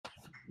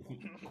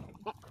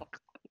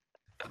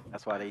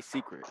That's why they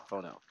secret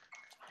for them.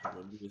 It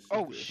would be a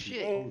Oh secret if he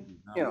shit! told you.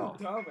 Now Damn. what?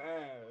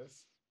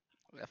 Dumbass.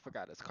 I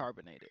forgot it's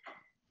carbonated.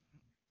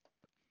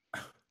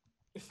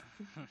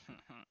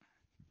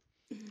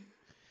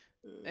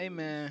 Hey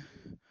man,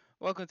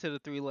 welcome to the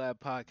Three Lab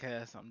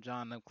Podcast. I'm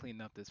John. I'm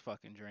cleaning up this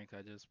fucking drink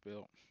I just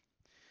spilled.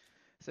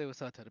 Say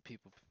what's up to the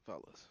people,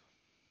 fellas.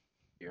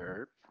 You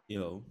heard?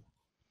 Yo,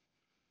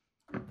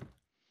 What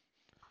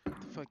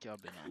the fuck y'all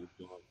been he on? was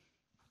doing.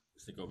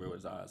 This nigga over here with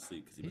his eyes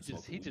asleep because he He been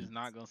just smoking he just weed.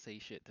 not gonna say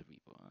shit to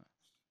people. Huh?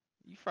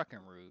 You fucking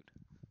rude.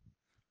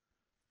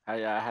 How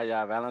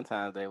y'all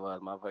Valentine's Day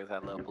was? Motherfuckers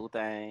had a little boo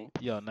thing.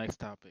 Yo, next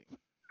topic.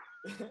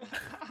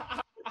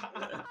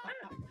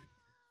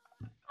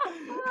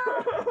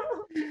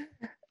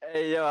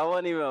 Hey yo, I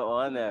wasn't even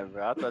on that,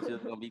 bro. I thought you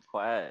was gonna be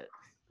quiet.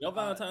 Yo,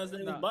 Valentine's Day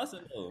was nah.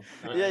 busting though.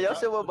 Yeah, your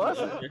shit was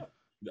busting.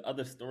 The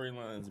other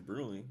storylines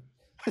brewing.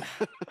 It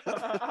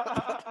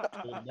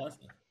was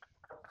busting.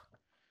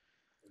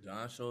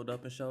 John showed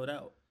up and showed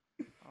out.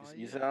 Oh,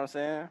 You yeah. see what I'm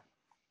saying?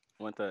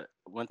 Went the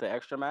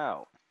extra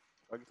mile.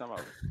 What you talking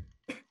about?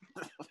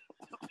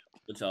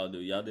 What y'all do?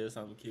 Y'all did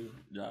something cute,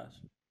 Josh?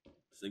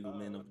 Single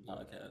man of the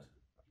podcast.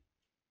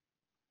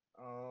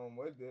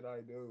 What did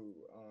I do?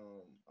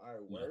 I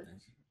worked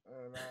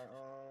Nothing. and I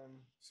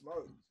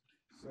smoked.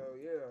 So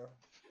yeah,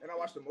 and I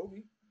watched a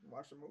movie.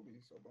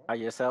 So By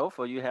yourself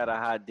or you had a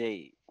hot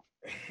date?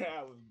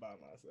 I was by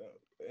myself.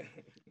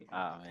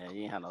 Oh man,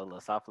 you ain't had no little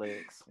soft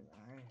legs.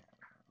 I ain't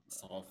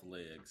Soft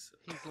legs.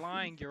 He's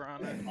lying, Your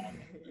Honor.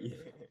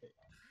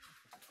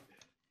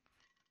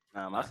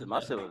 Nah, my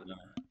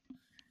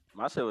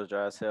shit was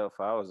dry as hell.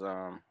 I was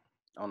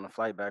on the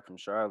flight back from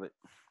Charlotte.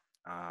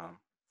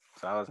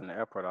 So I was in the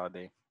airport all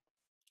day.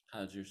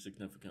 How'd your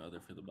significant other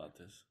feel about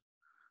this?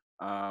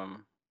 I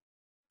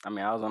mean,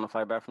 I was on the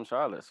flight back from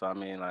Charlotte, so I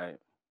mean, like,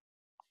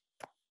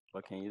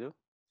 what can you do?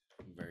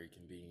 Very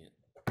convenient.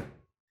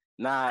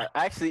 Nah,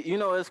 actually, you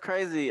know, it's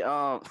crazy.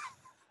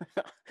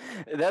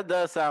 That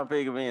does sound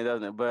pretty convenient,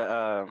 doesn't it? But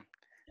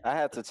I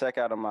had to check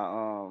out of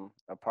my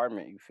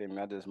apartment. You feel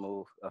me? I just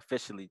moved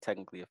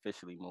technically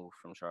officially moved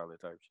from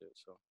Charlotte type shit.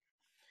 So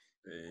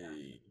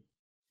Hey,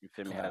 you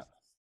feel me? clap.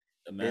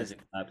 The magic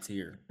claps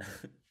here.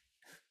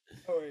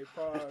 Oh wait,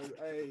 pause.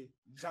 Hey,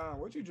 John,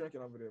 what you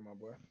drinking over there, my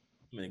boy?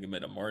 Nigga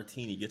made a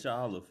martini. Get your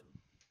olive.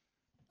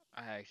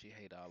 I actually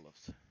hate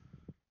olives.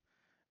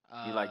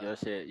 You like your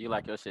shit? You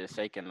like your shit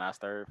shaken, not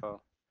stirred,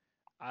 folks?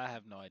 I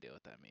have no idea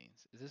what that means.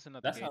 Is this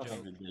another That gay sounds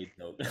joke? like a gay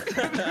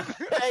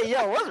joke. Hey,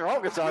 yo, what's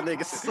wrong with y'all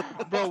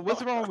niggas? Bro,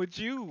 what's wrong with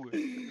you?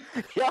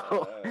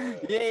 Yo,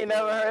 you ain't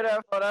never heard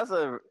that? Bro, that's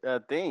a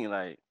thing.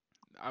 Like,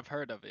 I've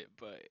heard of it,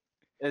 but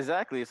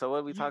exactly. So what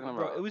are we talking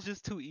bro, about? it was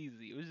just too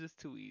easy. It was just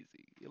too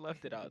easy. You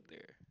left it out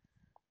there.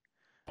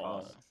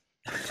 Pause.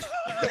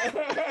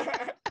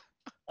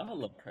 I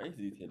look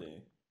crazy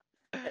today.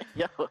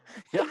 Yo,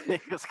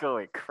 niggas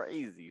going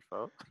crazy,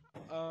 folks.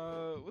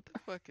 What the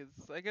fuck is?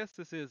 I guess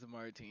this is a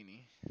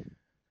martini.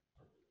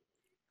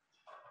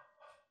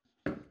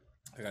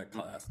 I got a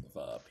class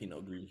of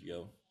Pinot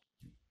Grigio.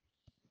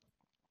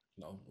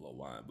 No, little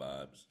wine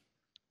vibes.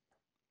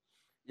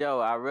 Yo,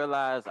 I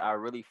realized I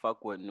really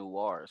fuck with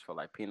noirs for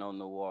like Pinot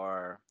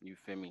Noir. You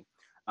feel me?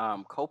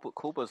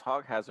 Cooper's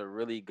Hawk has a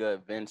really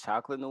good Vin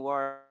Chocolate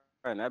Noir,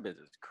 and that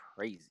bitch is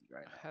crazy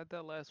right I now. had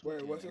that last Wait,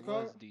 weekend. what's it It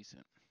was called?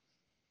 decent.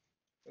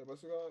 Hey,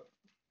 what's it called?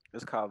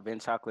 It's called Vin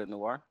Chocolate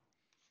Noir.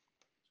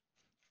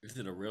 Is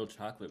it a real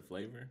chocolate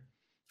flavor?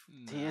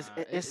 See, Nah,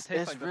 it tastes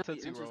like the really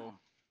Tootsie interesting. Roll.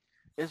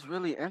 It's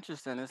really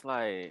interesting. It's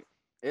like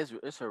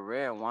it's a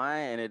red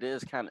wine, and it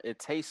is kind of it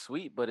tastes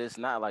sweet, but it's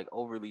not like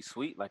overly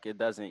sweet. Like it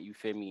doesn't, you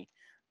feel me,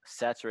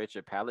 saturate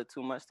your palate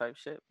too much type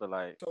shit. But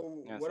like,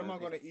 So you know what am what I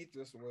I'm gonna saying? eat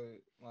this with?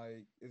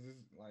 Like, is this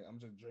like I'm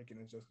just drinking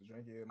it just to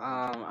drink it? Am I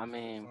I eating this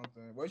mean, with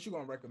something? What you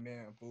gonna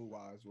recommend food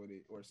wise with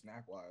it or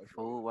snack wise?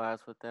 food wise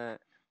with that,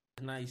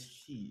 Nice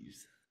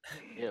cheese.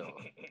 ew,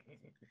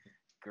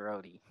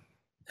 grody.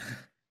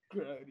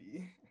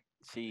 Grody.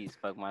 Cheese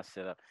fuck my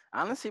shit up.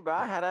 Honestly, bro,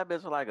 I had that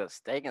bitch with like a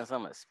steak and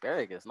some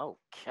asparagus. No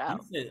cap.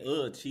 He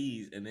said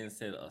cheese and then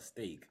said a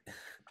steak.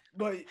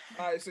 But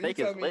all right, so Steak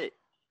you is tell me, lit.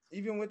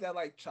 even with that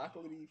like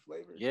chocolatey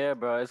flavor, Yeah,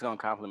 bro, it's gonna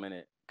complement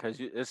it. Cause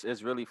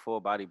it's really full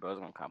body, bro. It's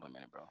gonna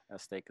compliment it, bro.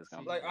 That steak is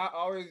gonna be like lit. I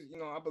always,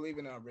 I believe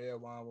in that red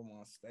wine with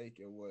my steak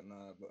and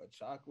whatnot, but a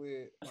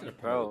chocolate, I should like,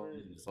 have Bro.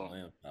 put some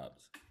lamb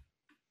chops.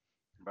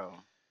 Bro,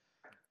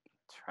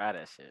 try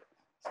that shit.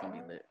 It's gonna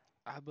be lit.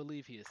 I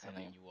believe he is I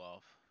sending mean, you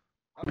off.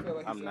 I feel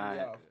like he's I'm setting me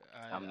not. off.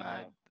 I'm I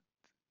not.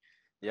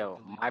 Yo,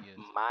 believe my he is.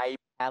 my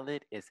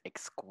palate is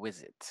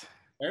exquisite.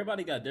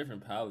 Everybody got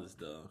different palates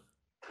though,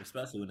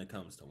 especially when it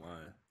comes to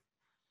wine.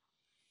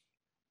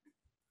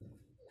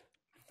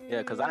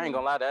 Yeah, cause I ain't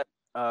gonna lie, that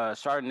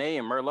Chardonnay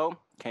and Merlot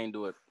can't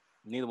do it.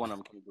 Neither one of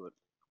them can do it.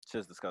 It's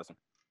just disgusting.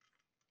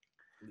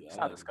 Yeah, It's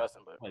I not like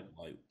disgusting, but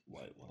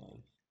white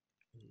wine.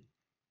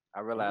 I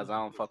realize I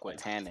don't fuck with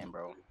tannin,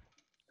 bro.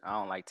 I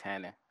don't like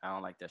tannin. I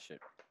don't like that shit.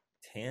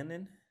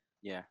 Tannin?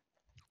 Yeah,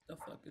 The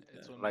fuck is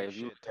It's that? when like the if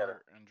you shit look at it,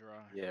 tart and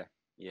dry.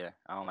 yeah,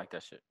 I don't like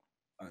that shit.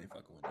 I ain't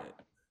fucking with that.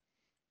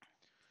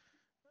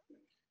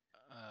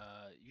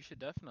 You should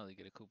definitely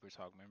get a Cooper's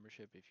Hawk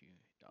membership if you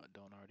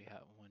don't already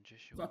have one.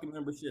 Just show up. Fucking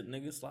membership,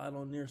 nigga. Slide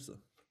on Nirsa.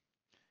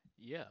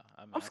 Yeah,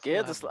 I mean, I'm I still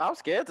scared to. have the. I'm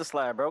scared to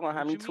slide, bro. Gonna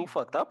have What me you too mean?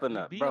 fucked up in We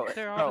that, be bro. up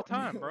there all Bro, the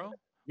time, bro.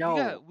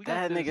 yo, We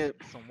got that this nigga.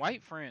 some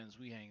white friends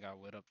we hang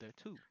out with up there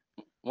too.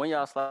 When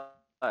y'all slide?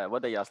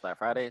 What day y'all slide?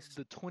 Fridays?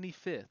 The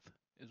 25th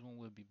is when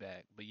we'll be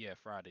back. But yeah,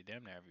 Friday,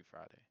 damn near every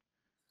Friday.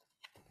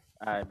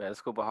 All right, bet.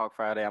 Scuba Hawk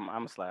Friday. I'm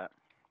a slide.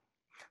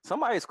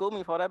 Somebody school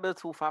me for that bit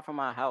too far from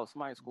my house.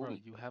 Somebody school Bro,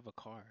 me. you have a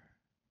car.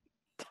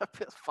 That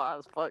bit's far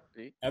as fuck,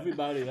 G.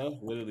 Everybody else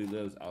literally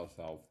lives out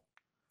south.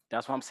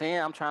 That's what I'm saying.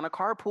 I'm trying to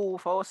carpool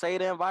for save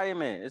the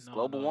environment. It's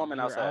global warming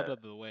you're outside. out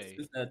of the way.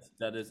 Since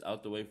that is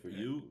out the way for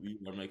you, we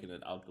are making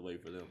it out the way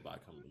for them by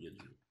coming to get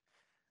you.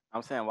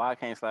 I'm saying why I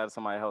can't slide to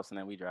somebody's house and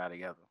then we drive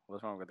together.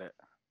 What's wrong with that?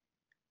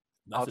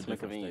 That's a Ultimate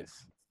different convenience.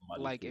 statement.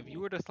 Somebody Like, cool if you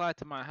one. were to slide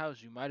to my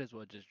house, you might as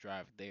well just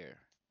drive there.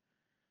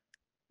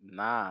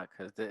 Nah,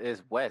 cause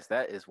it's west.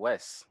 That is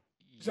west.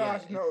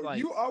 Josh, it's no, like,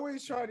 you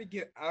always try to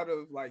get out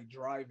of like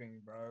driving,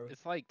 bro.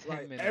 It's like 10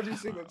 Like minutes. every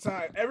single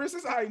time. Ever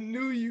since I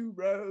knew you,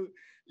 bro,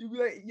 you be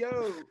like,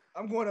 "Yo,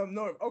 I'm going up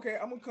north. Okay,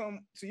 I'm gonna come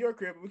to your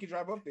crib. And we can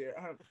drive up there."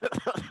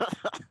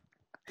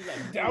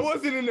 That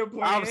wasn't in the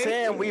plan. I'm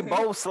saying we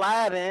both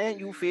sliding.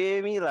 You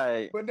feel me?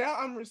 Like, But now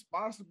I'm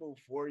responsible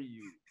for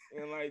you,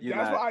 and like You're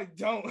that's not. why I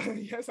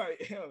don't. Yes, I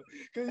am.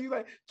 Cause you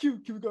like, Q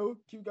go.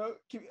 I'm like,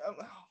 oh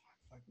my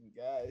fucking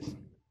gosh.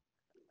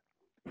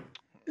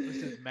 This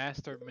is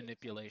master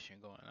manipulation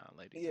going on,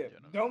 ladies Yeah, and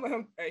gentlemen. don't let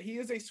him. He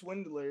is a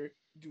swindler.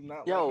 Do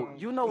not yo, let him.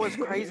 you know what's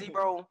crazy,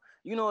 bro?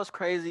 You know what's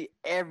crazy?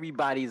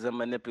 Everybody's a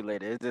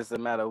manipulator. It's just a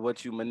matter of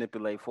what you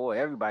manipulate for.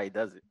 Everybody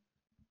does it.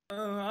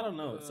 I don't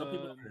know. Some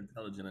people are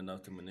intelligent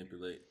enough to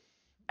manipulate.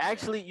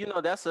 Actually, you know,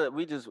 that's a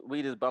we just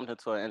bumped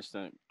into an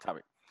interesting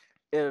topic.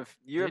 If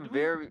you're Did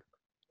we?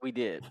 we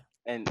did,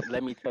 and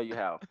let me tell you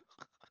how.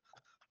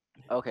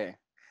 Okay,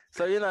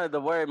 so you know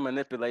the word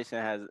manipulation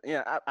has,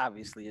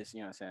 obviously it's, you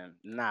know what I'm saying,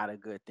 not a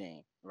good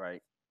thing,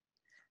 right?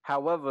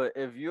 However,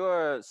 if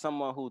you're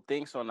someone who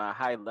thinks on a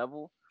high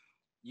level,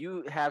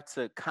 you have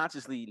to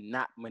consciously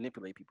not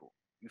manipulate people.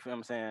 You feel what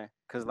I'm saying?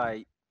 Because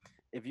like,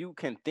 if you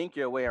can think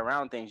your way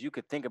around things, you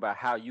could think about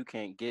how you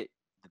can get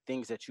the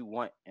things that you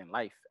want in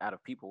life out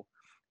of people.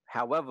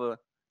 However,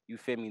 you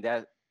feel me,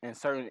 that in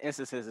certain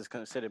instances is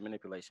considered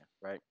manipulation,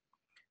 right?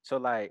 So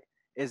like,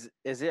 is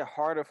it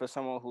harder for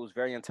someone who's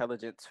very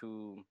intelligent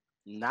to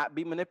not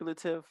be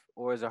manipulative,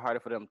 or is it harder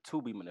for them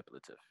to be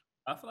manipulative?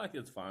 I feel like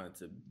it's fine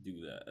to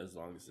do that as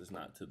long as it's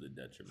not to the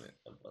detriment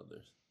of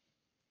others.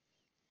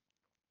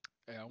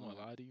 Hey, I won't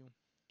lie to you.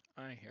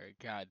 I ain't hear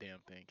a goddamn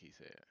thing he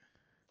said.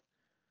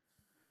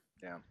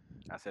 Damn,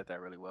 I said that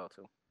really well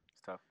too.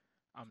 It's tough.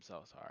 I'm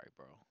so sorry,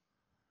 bro.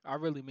 I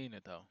really mean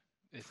it though.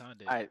 It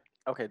sounded. All right,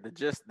 okay. The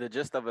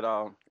gist of it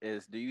all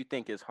is: do you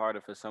think it's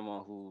harder for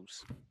someone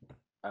who's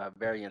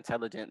very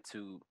intelligent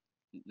to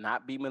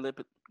not be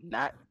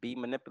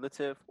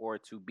manipulative, or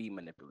to be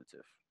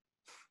manipulative?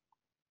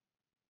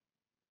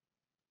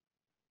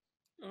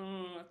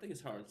 I think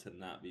it's hard to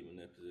not be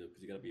manipulative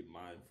because you got to be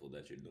mindful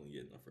that you're doing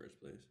it in the first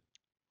place.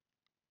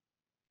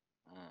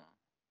 Mm.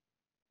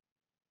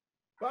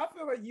 But I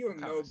feel like you'll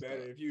Kinda know stuck.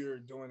 better if you're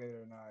doing it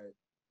or not.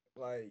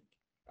 Like,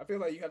 I feel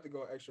like you have to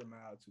go extra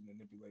mile to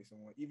manipulate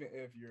someone, even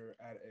if you're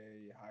at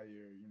a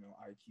higher,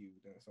 IQ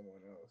than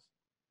someone else.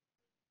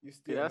 You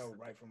still that's know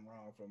right from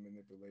wrong from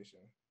manipulation.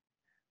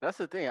 that's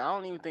the thing. I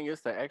don't even think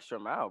it's the extra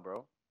mile,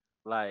 bro.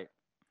 Like,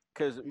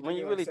 because You when think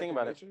you it's really like think second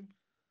about it, nature?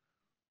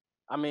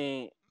 I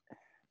mean,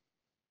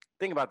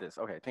 think about this.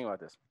 Okay, think about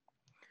this.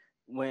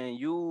 When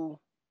you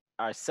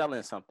are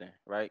selling something,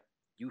 right?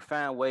 You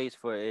find ways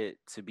for it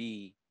to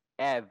be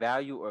add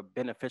value or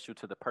beneficial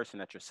to the person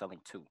that you're selling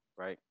to,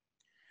 right?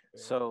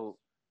 So,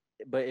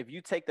 but if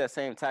you take that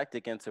same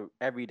tactic into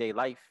everyday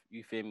life,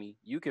 you feel me?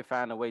 You can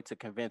find a way to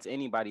convince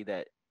anybody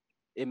that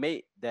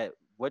that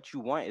what you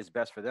want is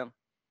best for them.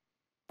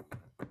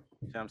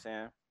 See what I'm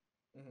saying?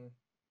 Hmm.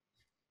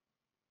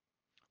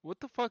 What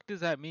the fuck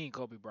does that mean,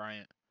 Kobe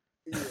Bryant?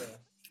 Yeah.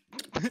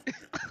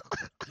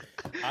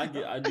 I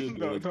do get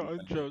No, what no, you're I'm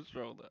saying. just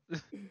trolling.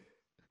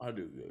 I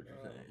do get what you're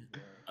Oh, saying.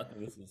 God. I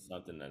think this is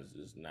something that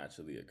just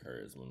naturally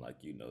occurs when like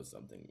you know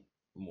something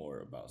more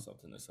about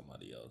something than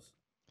somebody else.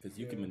 Because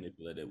you can Yeah.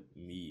 manipulate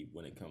me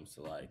when it comes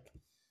to like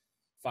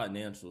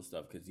financial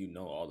stuff because you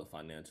know all the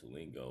financial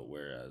lingo.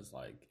 Whereas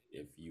like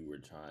if you were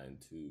trying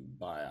to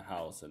buy a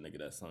house, a nigga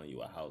that's selling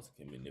you a house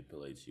can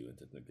manipulate you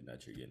into thinking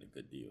that you're getting a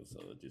good deal. So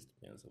it just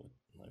depends on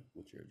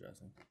what you're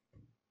addressing.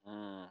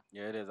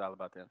 Yeah, it is all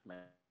about the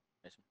information,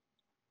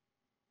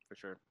 for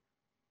sure.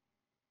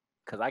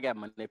 Because I got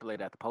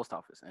manipulated at the post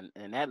office,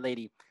 and that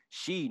lady,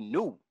 she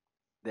knew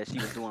that she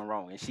was doing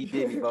wrong, and she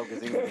did me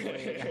bogus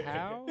anyway. Wait,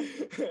 how?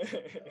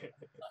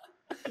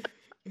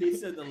 He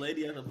said the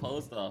lady at the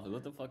post office.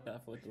 What the fuck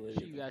that for the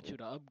lady? She got you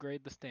to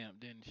upgrade the stamp,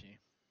 didn't she?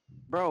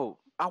 Bro,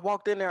 I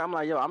walked in there. I'm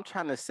like, yo, I'm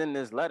trying to send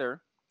this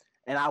letter,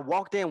 and I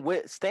walked in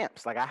with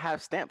stamps. Like I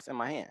have stamps in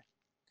my hand.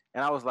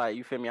 And I was like,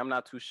 you feel me? I'm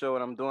not too sure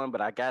what I'm doing, but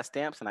I got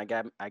stamps and I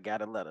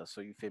got a letter. So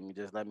you feel me?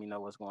 Just let me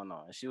know what's going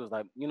on. And she was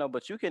like,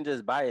 but you can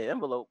just buy an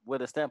envelope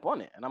with a stamp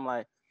on it. And I'm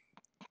like,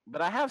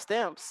 but I have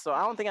stamps, so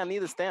I don't think I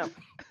need a stamp.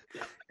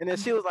 And then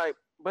she was like,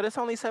 but it's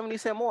only 70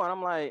 cents more. And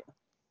I'm like,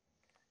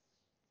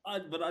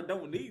 But I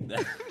don't need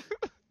that.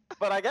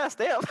 but I got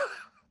stamps.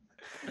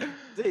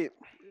 See,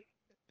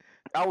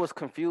 I was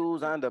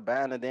confused. I ended up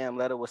buying a damn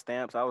letter with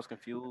stamps. I was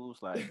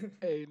confused. Like,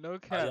 Hey, no How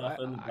cap. y'all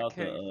feel I about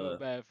can't feel the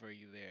bad for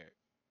you there.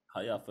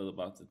 how y'all feel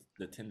about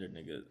the Tinder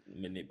nigga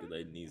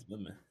manipulating these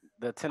women?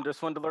 the Tinder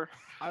swindler.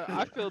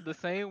 I feel the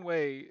same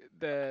way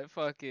that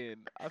fucking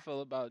I feel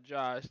about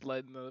Josh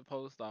letting the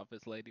post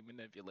office lady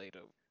manipulate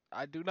him.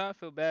 I do not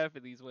feel bad for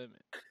these women.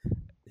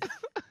 I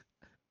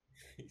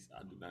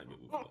do not give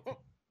a fuck.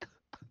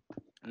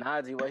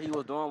 Naji, what he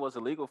was doing was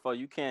illegal for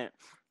you. Can't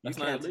you That's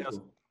not can't tell.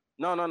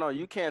 illegal. No.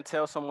 You can't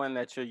tell someone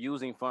that you're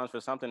using funds for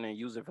something and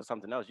use it for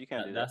something else. You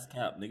can't do that. That's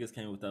cap. Niggas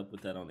came with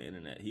that on the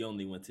internet. He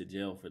only went to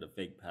jail for the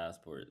fake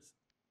passports.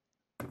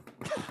 He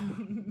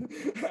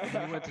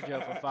went to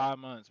jail for 5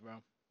 months, bro.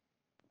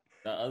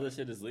 That other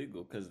shit is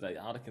legal because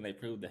how can they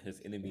prove that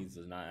his enemies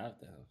is not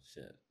after him?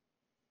 Shit.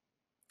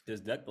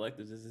 His debt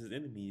collectors is his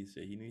enemies.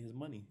 Shit, he need his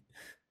money.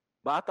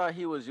 But I thought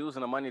he was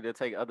using the money to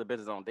take other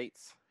bitches on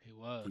dates. He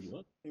was. He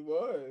what? He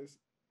was.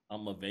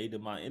 I'm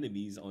evading my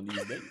enemies on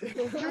these dates.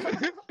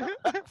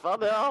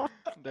 Fuck hell.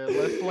 They're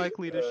less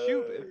likely to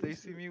shoot if they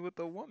see me with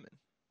a woman.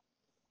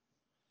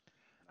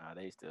 Nah,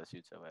 they still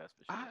shoot your ass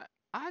for sure.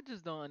 I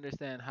just don't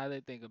understand how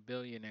they think a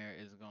billionaire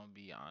is gonna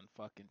be on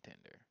fucking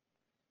Tinder.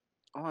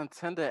 On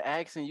Tinder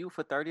asking you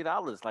for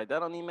 $30. Like that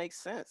don't even make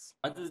sense.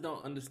 I just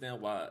don't understand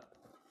why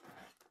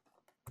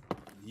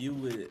you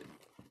would,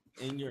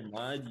 in your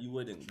mind, you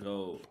wouldn't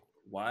go,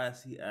 why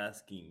is he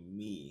asking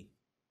me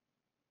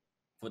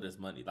for this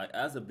money? Like,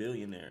 as a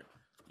billionaire,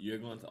 you're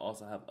going to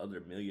also have other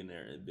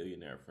millionaire and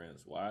billionaire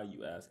friends. Why are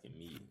you asking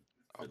me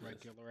for A this?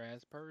 regular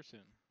ass person.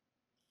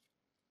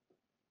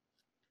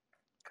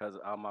 Because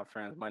all my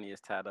friends' money is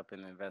tied up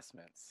in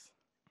investments.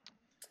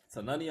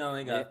 So none of y'all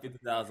ain't got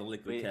 50,000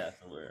 liquid we- cash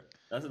somewhere.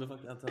 That's what the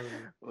fuck y'all telling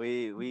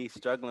me? We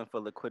struggling for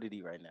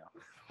liquidity right now.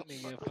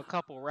 Nigga, if a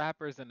couple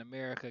rappers in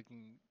America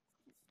can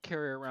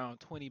carry around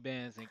 20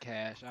 bands in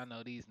cash, I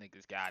know these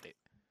niggas got it.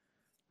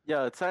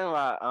 Yo, tell me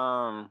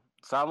about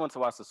so I went to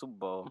watch the Super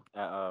Bowl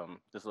at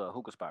this little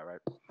hookah spot, right?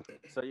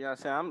 So you know what I'm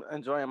saying? I'm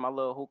enjoying my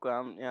little hookah,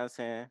 I'm you know what I'm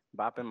saying,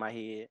 bopping my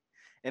head.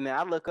 And then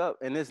I look up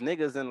and this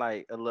nigga's in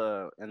like a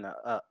little in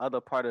the other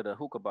part of the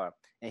hookah bar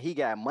and he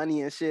got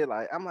money and shit.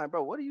 Like I'm like,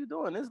 bro, what are you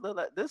doing?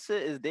 This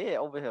shit is dead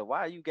over here.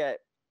 Why you got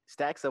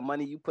stacks of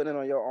money you putting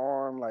on your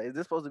arm? Like, is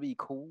this supposed to be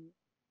cool?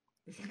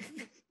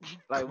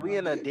 Like we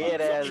in a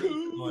dead ass.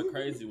 Going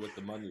crazy with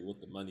the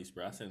money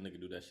spray. I seen a nigga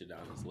do that shit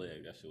down his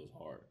leg. That shit was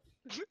hard.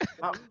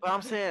 But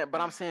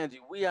I'm saying, G,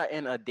 we are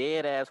in a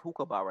dead ass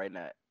hookah bar right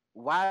now.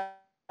 Why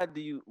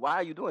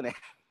are you doing that?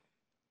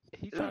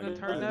 He trying to It's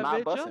turn that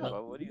not bitch busting, up.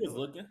 bro. What are He you was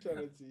doing? looking.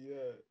 Trying to see, yeah.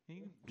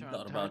 He trying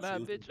thought to turn about that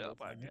you. bitch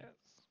up, I guess.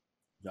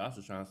 Josh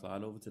was trying to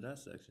slide over to that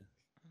section.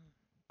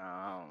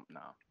 No.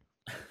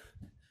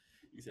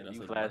 You said If that's you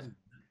what flash, money.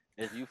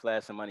 if you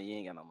flash some money, you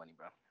ain't got no money,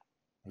 bro.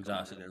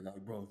 Josh in there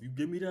like, bro, if you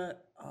give me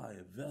that, I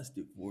invest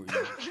it for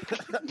you.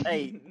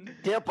 Hey,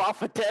 dip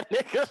off of that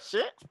nigga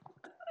shit.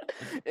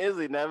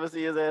 Izzy never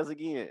see his ass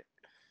again.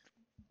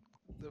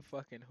 The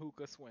fucking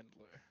hookah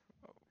swindler.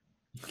 Oh.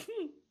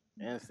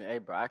 Instant, hey,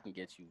 bro, I can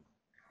get you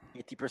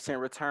 50%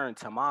 return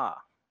tomorrow.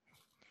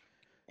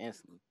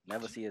 Instantly,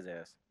 never see his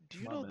ass. Do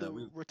you My know bad, the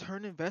we-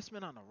 return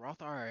investment on a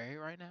Roth IRA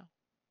right now?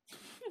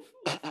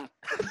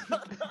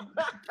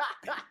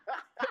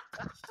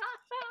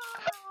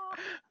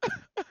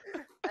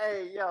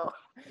 Hey, yo,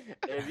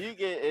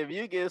 if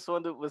you get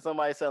swindled with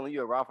somebody selling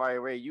you a Roth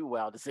IRA, you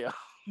wild to sell.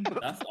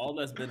 That's all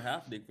that's been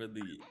happening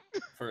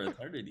for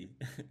eternity.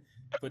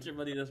 Put your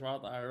money in this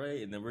Roth IRA,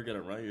 and then we're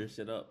gonna run your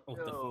shit up. What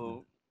the fuck?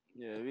 Yo,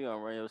 yeah, we gonna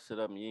run your shit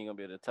up, and you ain't gonna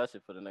be able to touch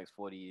it for the next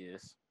 40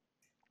 years.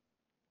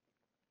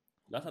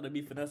 That's how they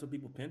be finesse with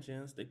people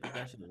pensions. They put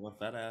that shit in one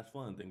fat ass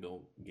fund, then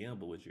go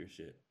gamble with your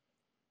shit.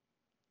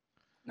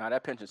 Nah,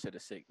 that pension shit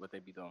is sick. What they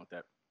be doing with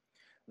that?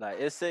 Like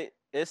it's sick.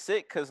 It's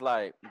sick because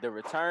like the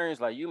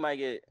returns, like you might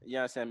get, you know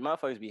what I'm saying,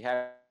 motherfuckers be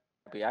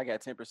happy. I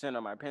got 10%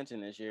 on my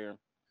pension this year,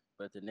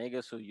 but the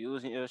niggas who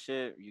using your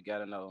shit, you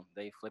gotta know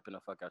they flipping the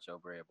fuck out your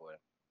bread, boy.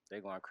 They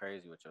going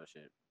crazy with your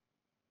shit.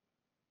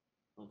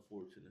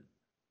 Unfortunate.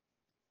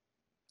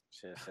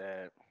 Shit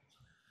sad.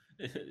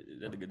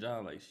 That nigga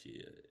John like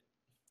shit.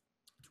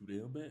 Too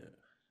damn bad.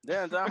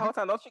 Damn, John, whole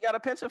time don't you got a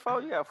pension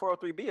for? You got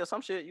 403B or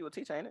some shit you a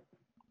teacher, ain't it?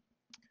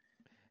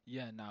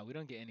 Yeah, nah, we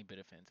don't get any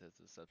benefits as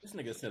a This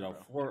substitute. nigga said a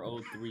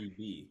bro.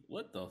 403B.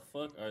 What the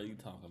fuck are you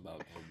talking about,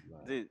 Kobe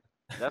Bryant? Dude,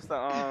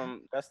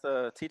 that's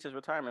the teacher's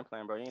retirement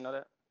plan, bro. You ain't know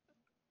that?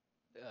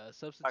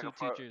 Substitute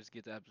for- teachers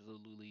get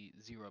absolutely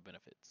zero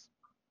benefits.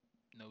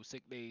 No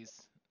sick days,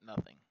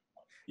 nothing.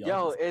 Y'all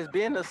Yo, just- is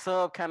being a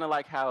sub kind of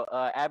like how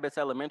Abbott's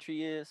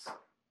Elementary is?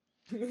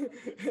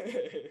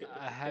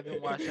 I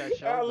haven't watched that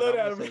show. I but love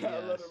I'ma that. say I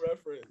love yes. the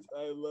reference.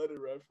 I love the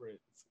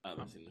reference. I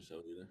haven't seen the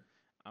show either.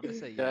 I'm gonna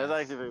say Yeah, it's yes.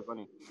 actually very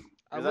funny.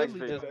 I It's actually literally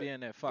very Yeah, just funny. be in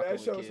there fucking that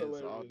with show's kids all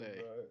hilarious,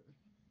 day. bro.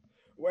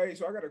 Wait,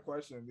 so I got a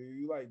question. Do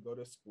you like go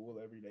to school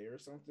every day or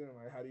something?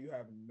 Like, how do you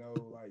have no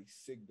like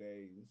sick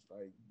days?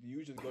 Like, do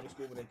you just go to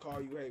school when they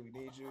call you, hey, we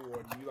need you,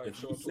 or do you like If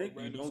show you up to a sick, you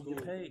random don't get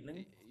school? paid,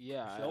 nigga.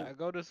 Yeah, Show. I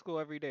go to school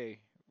every day,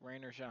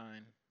 rain or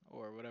shine,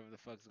 or whatever the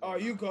fuck's Oh,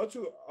 going on.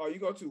 you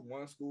go to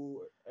one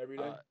school every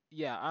day?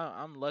 Yeah,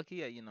 I'm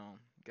lucky.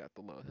 Got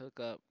the little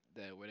hookup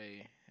that where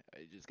they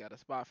just got a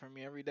spot for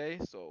me every day,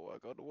 so I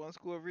go to one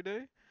school every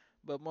day.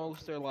 But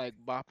most are like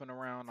bopping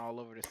around all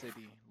over the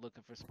city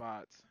looking for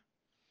spots.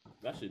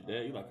 That shit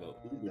dead. You like a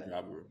Uber That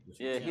driver. What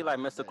you Yeah, doing? he yeah, like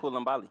Mr. that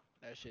Koulibaly.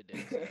 that shit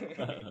dead as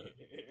hell.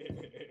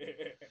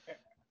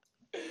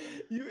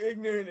 You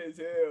ignorant as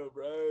hell,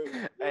 bro.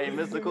 Hey,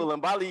 Mr.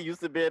 Koulibaly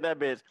used to be in that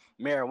bitch.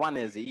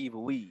 Marijuana is the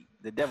evil weed.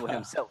 The devil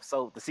himself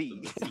sowed the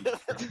seed.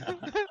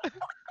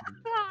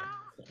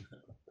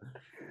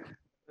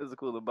 Mr.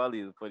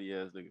 Koulibaly is a funny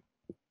ass nigga.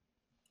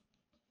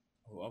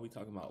 While we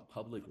talking about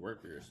public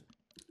workers,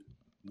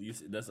 you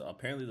see,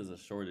 apparently there's a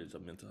shortage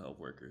of mental health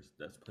workers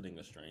that's putting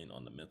a strain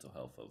on the mental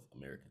health of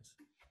Americans.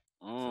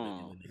 So they're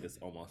giving niggas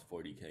almost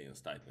 40K in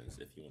stipends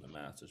if you in a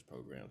master's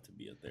program to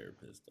be a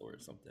therapist or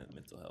something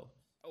mental health.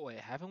 Oh wait,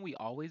 haven't we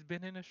always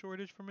been in a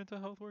shortage for mental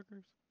health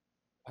workers?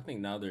 I think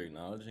now they're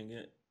acknowledging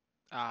it.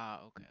 Ah,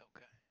 okay,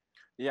 okay.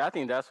 Yeah, I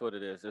think that's what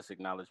it is. This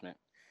acknowledgement,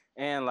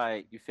 and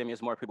like you feel me,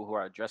 it's more people who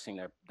are addressing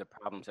the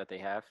problems that they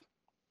have.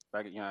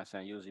 Like you know what I'm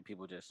saying. Usually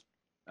people just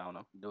I don't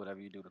know do whatever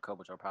you do to cope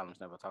with your problems.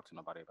 Never talk to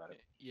nobody about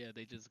Yeah,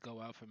 they just go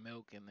out for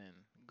milk and then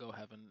go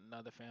have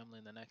another family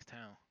in the next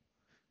town.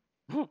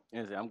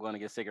 it. I'm going to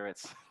get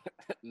cigarettes.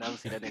 Never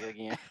see that nigga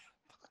again.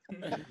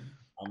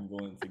 I'm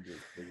going to get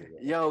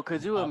cigarettes. Yo,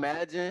 could you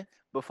imagine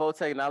before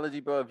technology,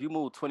 bro? If you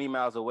move 20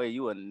 miles away,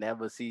 you would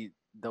never see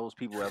those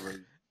people ever.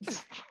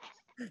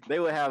 They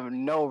would have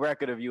no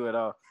record of you at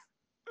all.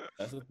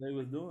 That's what they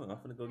was doing. I'm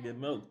gonna go get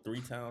milk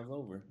 3 towns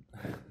over.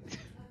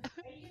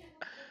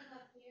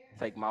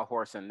 Take my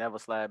horse and never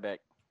slide back.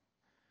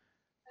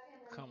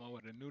 Come up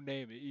with a new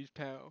name in each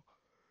town.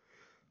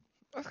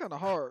 That's kind of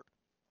hard.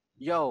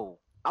 Yo,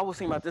 I was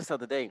thinking about this the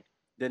other day.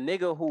 The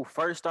nigga who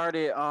first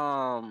started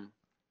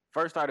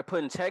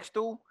putting text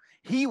through,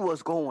 he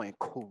was going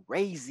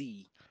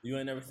crazy. You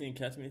ain't never seen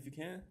Catch Me If You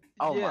Can?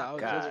 Oh Yeah, my I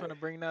was just god. gonna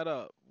bring that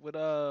up with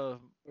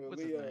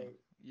what's his Leo, name?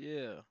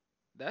 Yeah,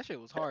 that shit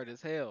was hard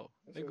as hell.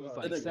 that shit Nigga was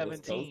hard. That like nigga was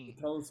coast 17,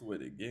 to coast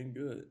with it, getting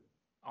good.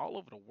 all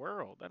over the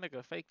world. That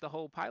nigga faked the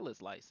whole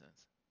pilot's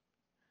license.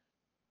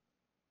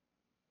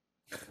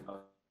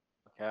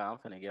 Okay, I'm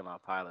finna get my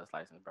pilot's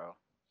license, bro.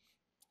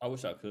 I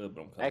wish I could,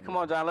 but I'm Hey, come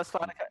on, John. Let's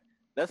fly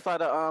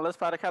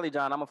to Cali,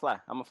 John. I'm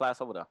gonna fly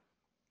us over there.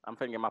 I'm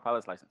finna get my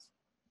pilot's license.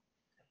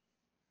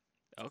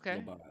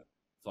 Okay.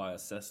 Fly a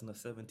Cessna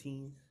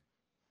 17.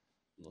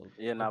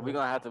 Yeah, nah, we're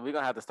gonna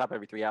have to stop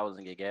every 3 hours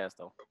and get gas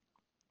though.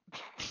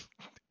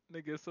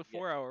 Nigga, it's a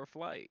 4-hour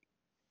flight.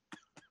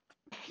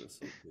 You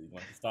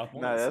want to stop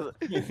Nah, once?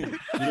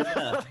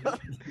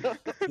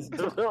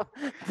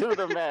 do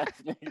the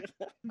math. Nigga.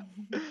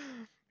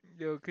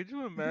 Yo, could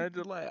you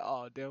imagine like,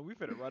 oh damn, we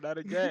finna run out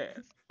of gas.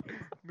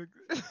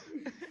 Nigga.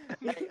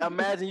 Hey,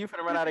 imagine you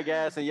finna run out of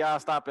gas and y'all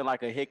stop in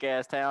like a hick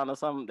ass town or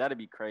something. That'd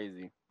be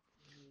crazy.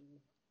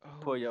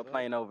 Pull Oh, your fuck.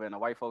 plane over in a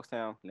white folks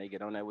town and they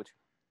get on that with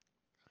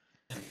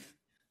you.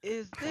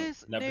 Is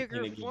this Never seen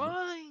nigga again.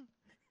 flying?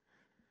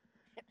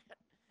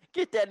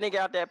 Get that nigga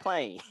out that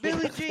plane.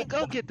 Billy Jean,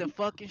 go get the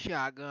fucking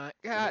shotgun.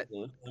 God,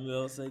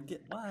 Samuel say,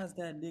 why is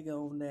that nigga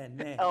on that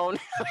neck? On.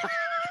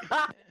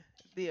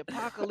 the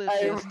apocalypse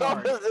Hey, has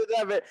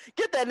started.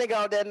 get that nigga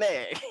on that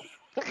neck.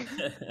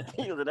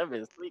 He was in that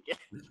bitch tweaking.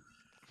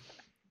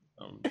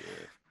 I'm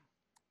dead.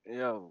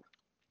 Yo,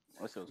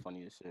 that shit was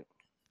funny as shit.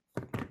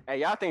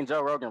 Hey, y'all think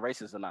Joe Rogan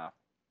racist or not?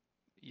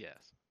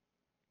 Yes.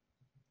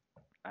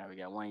 All right, we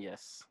got one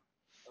yes.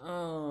 I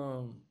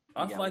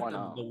You feel got like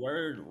one the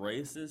word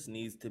racist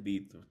needs to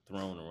be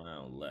thrown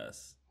around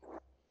less.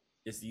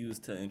 It's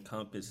used to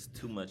encompass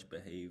too much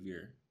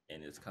behavior,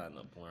 and it's kind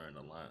of blurring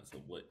the lines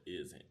of what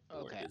isn't.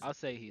 Or Okay, isn't. I'll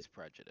say he's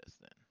prejudiced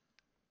then.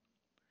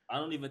 I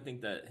don't even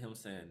think that him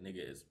saying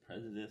nigga is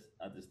prejudice.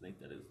 I just think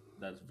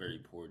that's very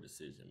poor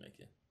decision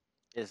making.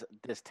 It's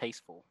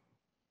distasteful.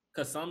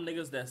 Cause some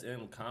niggas that's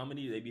in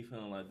comedy, they be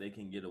feeling like they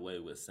can get away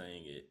with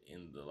saying it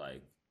in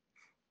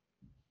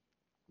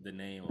the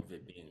name of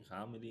it being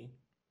comedy,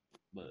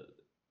 but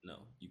no,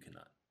 you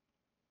cannot.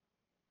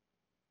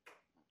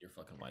 You're a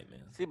fucking white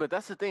man. See, but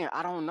that's the thing.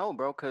 I don't know,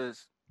 bro,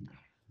 because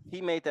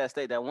he made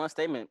that one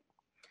statement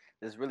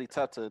that's really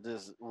tough to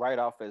just write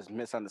off as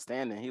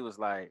misunderstanding. He was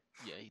like,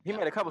 Yeah, he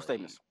made a couple downplayed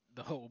statements.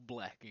 The whole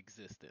black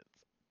existence.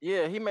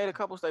 Yeah, he made a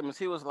couple statements.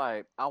 He was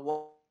like, I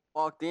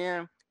walked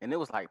in and it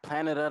was like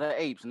Planet of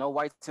the Apes, no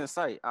whites in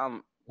sight.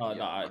 No, Yo,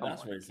 that's come on.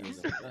 racism.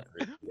 That's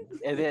racism.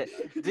 And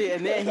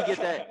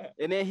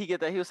then he get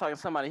that. He was talking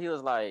to somebody. He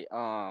was like,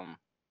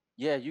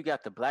 yeah, you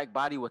got the black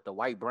body with the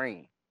white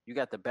brain. You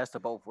got the best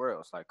of both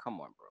worlds. Like, come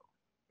on,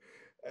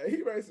 bro. He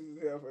racist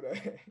as hell for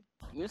that.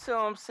 You see what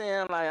I'm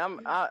saying? Like,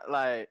 I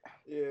like.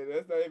 Yeah,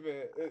 that's not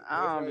even.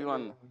 I don't be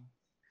wanting.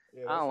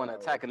 Yeah, I that's don't want to how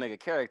I attack like a it. nigga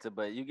character,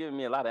 but you giving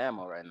me a lot of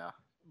ammo right now.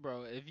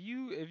 Bro, if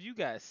you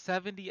got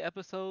 70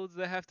 episodes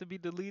that have to be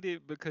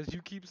deleted because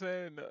you keep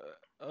saying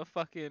a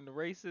fucking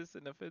racist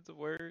and offensive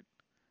word,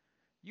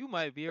 you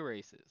might be a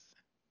racist.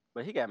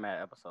 But he got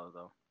mad episodes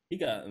though. He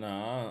got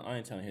I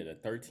ain't trying to hit it.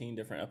 13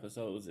 different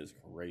episodes is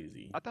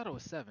crazy. I thought it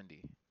was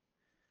 70.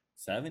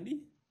 70?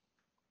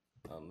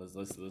 Let's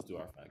do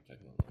our fact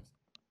checking on this.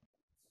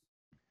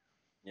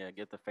 Yeah,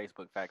 get the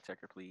Facebook fact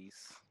checker, please.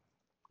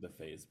 The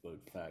Facebook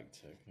fact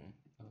checking.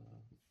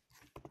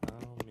 How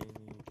many?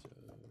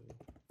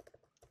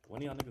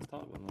 When y'all niggas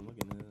talk when I'm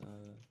looking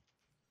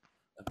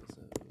at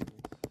episodes?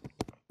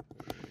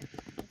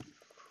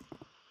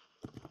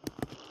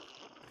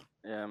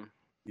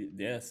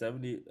 Yeah,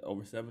 70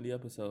 over 70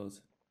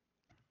 episodes.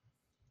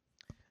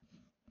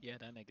 Yeah,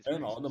 that nigga's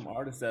And all them racist.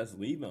 artists that's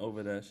leaving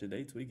over that shit,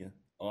 they tweaking.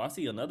 Oh, I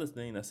see another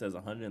thing that says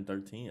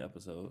 113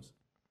 episodes.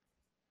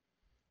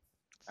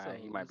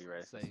 He might be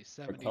racist. Say For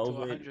 70 to COVID,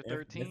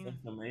 113.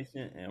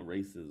 misinformation, and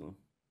racism.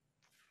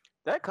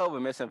 That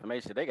COVID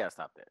misinformation, they gotta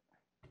stop that.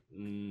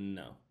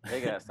 No.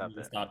 They gotta stop You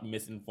that. Stop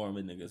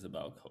misinforming niggas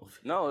about COVID.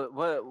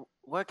 No,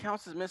 what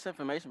counts as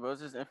misinformation, bro?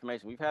 It's just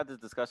information. We've had this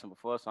discussion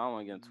before, so I don't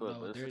want to get into it. No,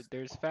 But it's just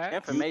there's facts.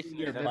 information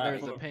Using is and then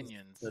there's information.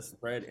 opinions. To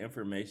spread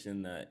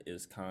information that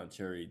is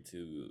contrary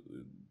to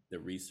the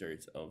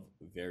research of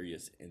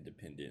various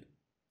independent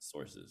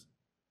sources.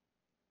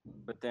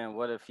 But then,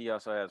 what if he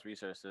also has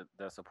research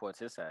that supports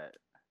his side?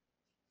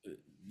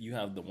 You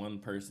have the one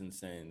person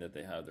saying that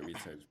they have the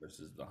research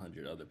versus the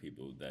 100 other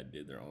people that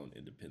did their own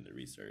independent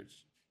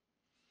research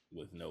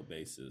with no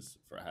basis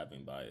for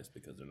having bias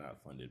because they're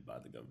not funded by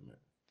the government.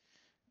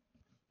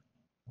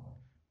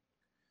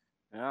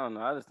 I don't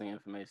know. I just think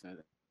information is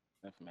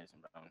information,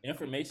 bro.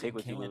 Information Take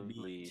what you can be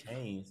believe.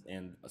 changed,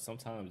 and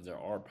sometimes there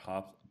are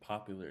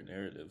popular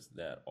narratives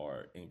that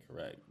are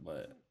incorrect.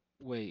 But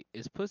Wait,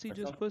 is pussy For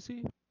just some-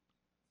 pussy?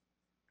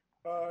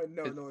 No,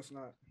 no, it's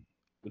not.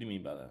 what do you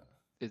mean by that?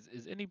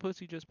 Is any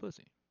pussy just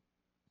pussy?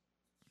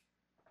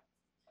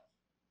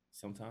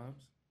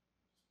 Sometimes.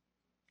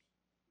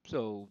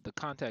 So the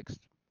context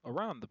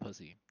around the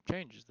pussy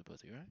changes the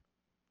pussy, right?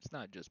 It's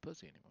not just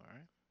pussy anymore,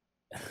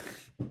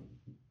 right?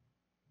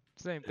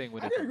 Same thing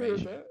with I can agree with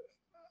information.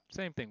 that.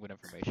 Same thing with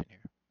information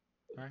here,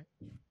 right?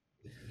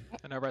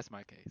 And I rest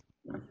my case.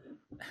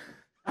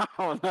 I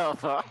don't know.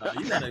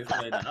 You gotta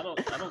explain that. I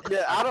don't.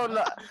 Yeah, I don't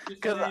know, You're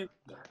 'cause saying-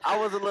 I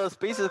was a little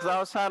speechless because I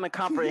was trying to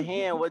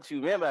comprehend what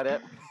you meant by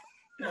that.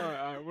 All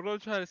right. What I'm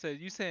trying to say,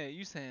 you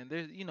saying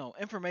there's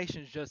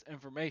information is just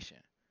information.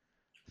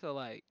 So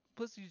like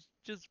pussy's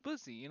just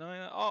pussy, and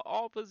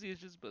all pussy is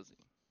just pussy.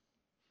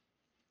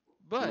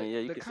 But yeah,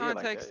 you the can see it like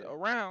that, context yeah.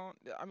 around,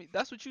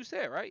 that's what you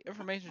said, right?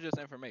 Information is just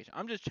information.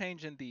 I'm just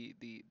changing the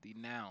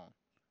noun.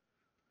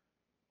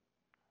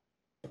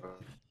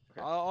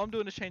 Okay. All I'm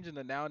doing is changing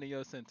the noun in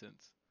your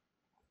sentence.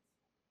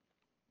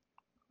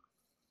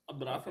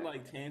 But I feel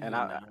like changing And the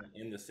I- noun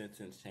in the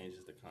sentence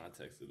changes the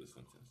context of the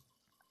sentence.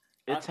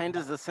 It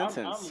changes the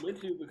sentence. I'm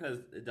with you because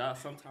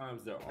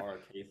sometimes there are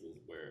cases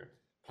where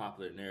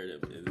popular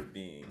narrative is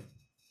being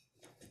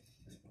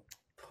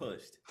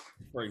pushed.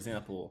 For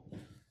example,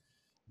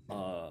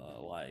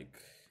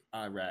 like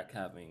Iraq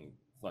having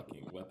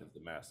fucking weapons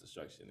of mass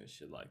destruction and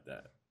shit like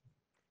that.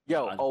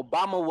 Yo,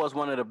 Obama was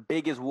one of the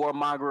biggest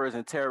warmongers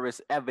and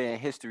terrorists ever in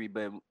history,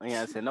 but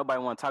I said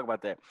nobody want to talk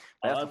about that.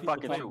 That's the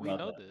fucking talk truth. we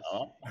know this.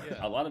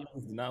 Yeah. A lot of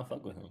us do not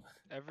fuck with him.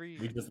 We Every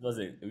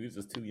was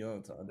just too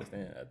young to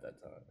understand at that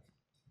time.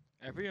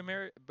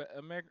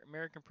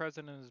 American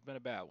president has been a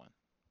bad one.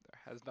 There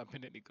has not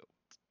been any good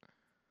ones.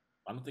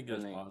 I don't think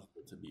it's possible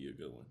to be a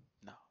good one.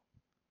 No.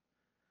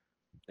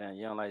 Damn,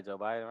 you don't like Joe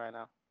Biden right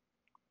now?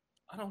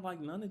 I don't like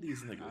none of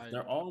these niggas. I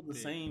They're all the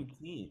did. same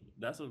team.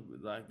 That's what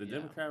like the Yeah.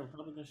 Democrat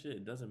Republican shit.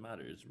 It doesn't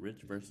matter. It's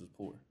rich versus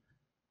poor.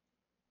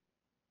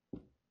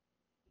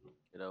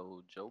 Good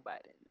old Joe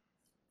Biden.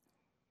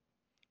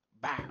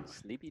 Bow.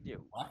 Sleepy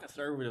Joe. Why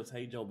conservatives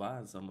hate Joe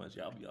Biden so much?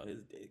 Y'all be on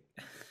his dick.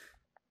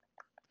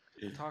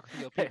 Talk to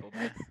your people,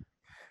 man.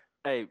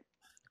 Hey,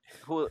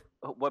 what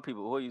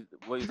people? What are you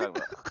talking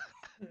about?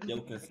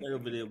 Yo,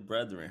 conservative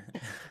brethren.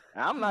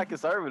 I'm not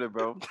conservative,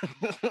 bro.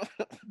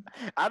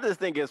 I just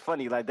think it's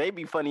funny. Like they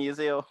be funny as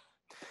hell.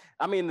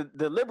 I mean,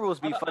 the liberals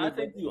be funny. I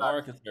think you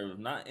are conservative,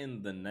 not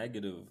in the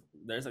negative.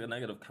 There's like a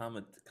negative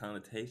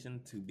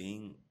connotation to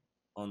being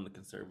on the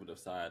conservative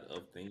side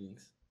of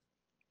things,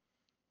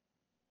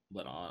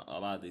 but on a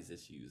lot of these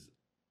issues,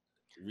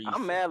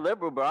 I'm mad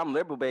liberal, bro. I'm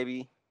liberal,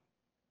 baby.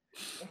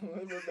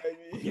 Liberal,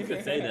 baby. You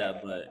can say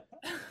that, but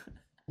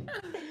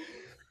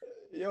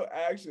your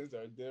actions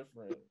are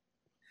different.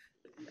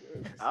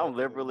 I'm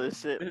liberal as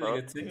shit, there's bro.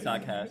 like a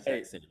TikTok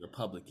hashtag saying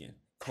Republican,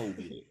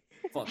 COVID,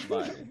 fuck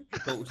Biden,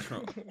 vote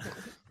Trump.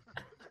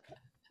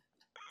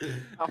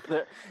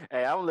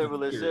 I'm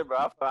liberal as shit, bro.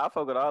 I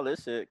fuck with all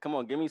this shit. Come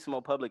on, give me some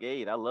more public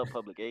aid. I love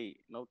public aid.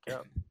 No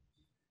cap.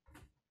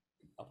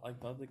 I like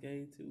public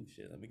aid too.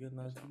 Shit, let me get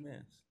another 2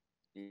 minutes.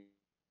 You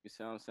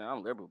see what I'm saying?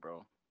 I'm liberal,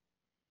 bro.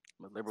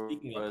 I'm liberal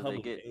Speaking as of they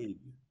public get. aid,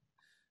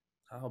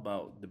 How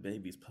about the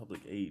baby's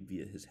public aid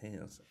via his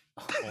hands?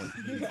 On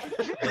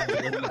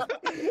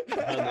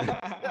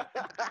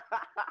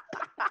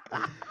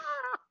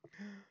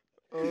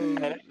Oh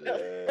And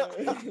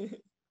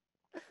shit.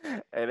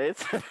 and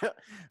it's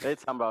they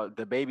talking about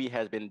the baby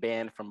has been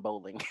banned from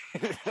bowling.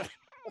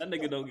 That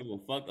nigga don't give a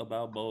fuck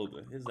about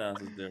bowling. His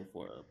ass is there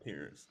for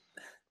appearance.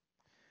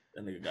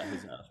 That nigga got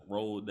his ass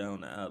rolled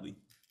down the alley.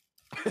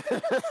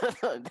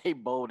 They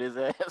bowled his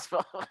ass.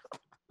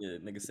 Yeah,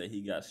 nigga said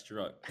he got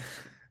struck.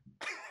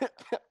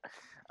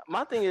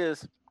 My thing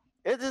is,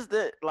 it's just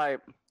that like,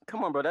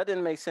 come on, bro, that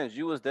didn't make sense.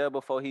 You was there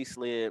before he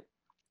slid.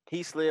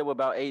 He slid with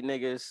about 8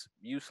 niggas.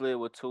 You slid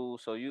with 2.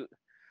 So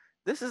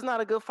this is not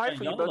a good fight And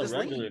for you, bro. y'all are Just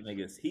regular leave.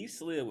 niggas. He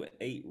slid with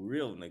 8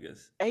 real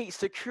niggas. 8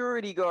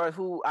 security guards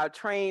who are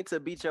trained to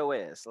beat your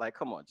ass. Like,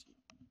 come on, G.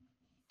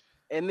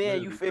 And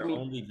then you Literally, feel their me?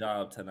 only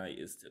job tonight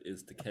is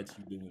to catch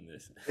you doing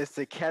this. Is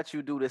to catch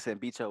you do this and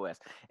beat your ass.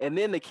 And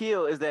then the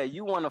kill is that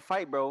you want to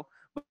fight, bro,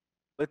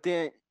 but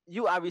then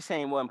you obviously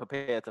ain't wasn't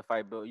prepared to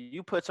fight, bro.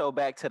 You put your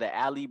back to the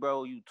alley,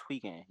 bro. You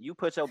tweaking. You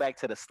put your back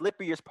to the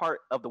slipperiest part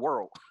of the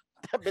world.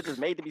 That bitch is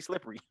made to be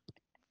slippery.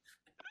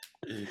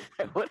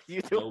 What are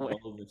you No doing?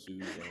 bowling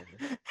shoes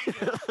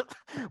on.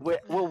 with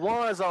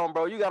ones on,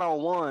 bro. You got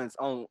on ones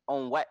on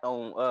what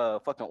on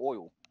fucking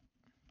oil.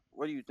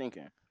 What are you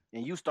thinking?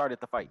 And you started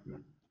the fight.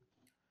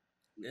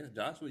 Yeah,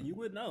 Joshua, you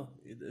would know.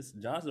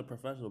 Josh's a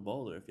professional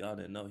bowler. If y'all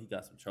didn't know, he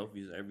got some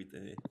trophies and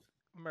everything.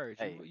 Merch,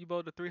 Hey. you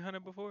bowled a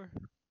 300 before?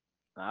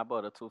 Nah, I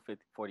bought a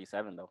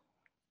 247 though.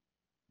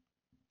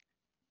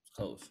 It's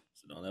close.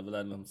 So don't ever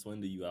let them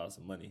swindle you out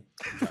some money.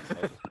 You trying to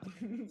bowl.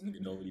 You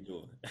know what he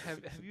doing. Have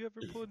you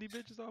ever pulled any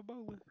bitches off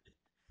bowling?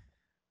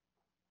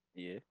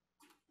 Yeah.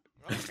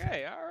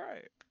 Okay, all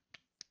right.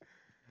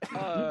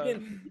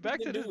 You Back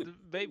can to this do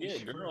it. baby Yeah,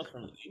 shit. girls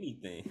from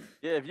anything.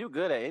 Yeah, if you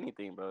good at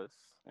anything, bro, it's,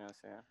 you know what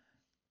I'm saying?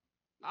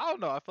 I don't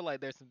know. I feel like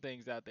there's some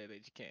things out there that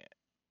you can't.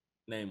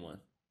 Name one.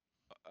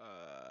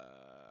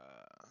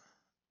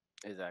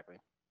 Exactly.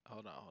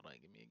 Hold on.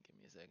 Give me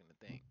a second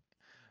to think.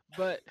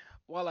 But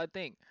while I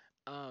think,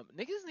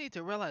 niggas need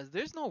to realize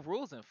there's no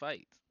rules in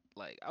fights.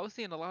 Like I was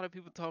seeing a lot of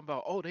people talking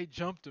about, oh, they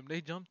jumped him.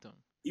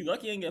 You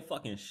lucky you ain't get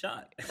fucking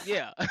shot.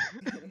 Yeah.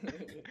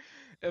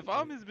 If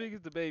I'm as big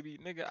as the baby,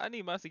 nigga, I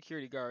need my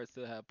security guards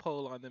to have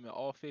pole on them in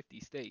all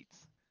 50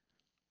 states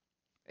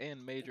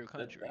and major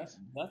countries.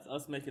 That's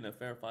us making a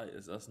fair fight.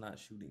 Is us not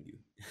shooting you.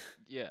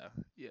 Yeah.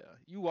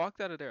 You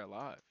walked out of there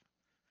alive.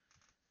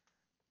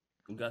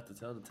 You got to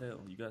tell the tale.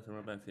 You got to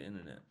run back to the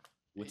internet,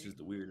 which is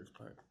the weirdest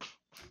part.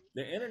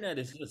 The internet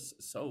is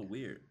just so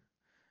weird.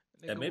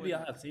 Nigga, And maybe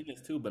when- I have seen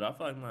this too, but I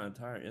feel like my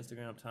entire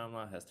Instagram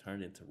timeline has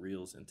turned into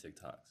Reels and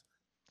TikToks.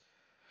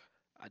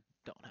 I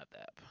don't have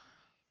the app.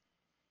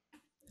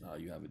 Oh,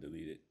 you have it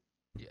deleted.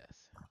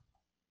 Yes.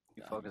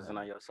 You Nah, focusing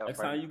on yourself Next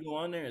right time now. you go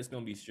on there, it's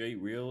gonna be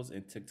straight Reels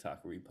and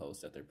TikTok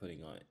reposts that they're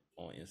putting on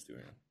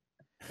Instagram.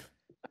 You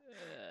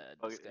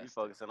Disgusting.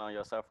 focusing on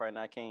yourself right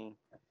now, King.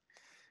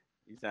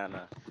 You sound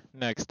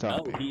Next No,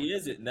 topic. he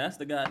isn't. That's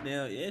the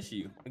goddamn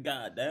issue.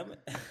 God damn it.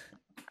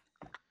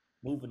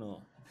 Moving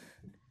on.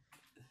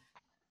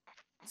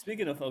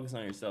 Speaking of focus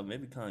on yourself,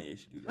 maybe Kanye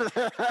should do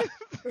that.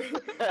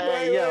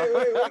 Hey, yo.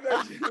 Wait, what did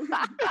I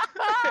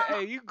do?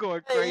 Hey, you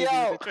going Hey, crazy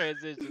yo. with the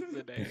transitions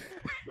today.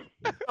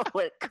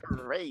 Went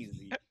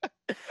crazy.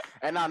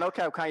 And now, no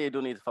cap, Kanye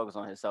do need to focus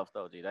on himself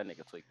though, G. That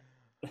nigga tweak.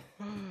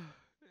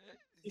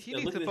 He said,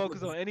 needs "Look to at focus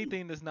this- on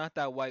anything that's not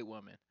that white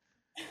woman.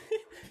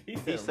 He He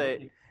said,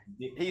 said-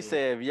 He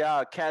said, if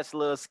y'all catch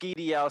little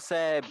Skeety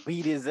outside,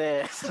 beat his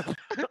ass.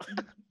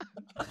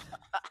 yeah.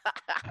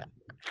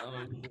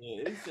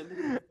 He said, "Look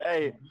at this."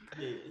 Hey.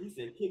 He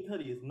said, Kid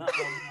Cudi is not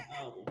on my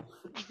album.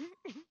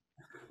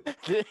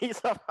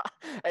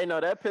 Hey, no,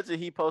 that picture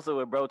he posted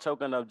with bro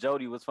choking up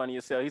Jody was funny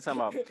as hell. He's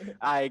talking about,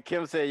 all right,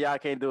 Kim said y'all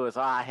can't do it,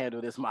 so I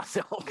handle this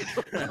myself.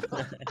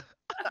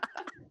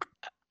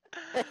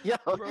 Yo,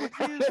 Bro,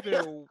 he's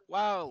been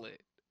wildin'.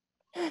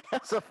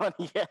 that's a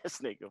funny ass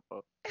nigga,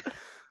 bro.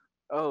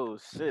 Oh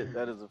shit,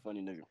 that is a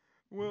funny nigga.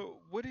 Well,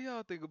 what do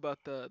y'all think about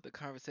the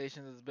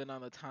conversation that's been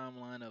on the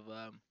timeline of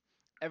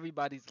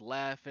everybody's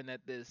laughing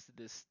at this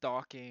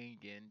stalking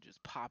and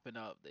just popping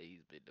up that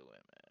he's been doing,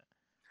 man?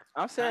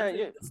 I'm saying,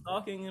 yeah,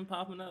 Stalking and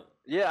popping up.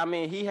 yeah. I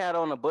mean, he had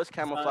on a bush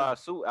camouflage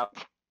suit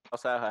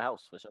outside her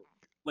house for sure.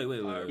 Wait.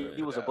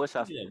 He was a bush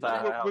outside Yeah,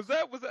 her house. Was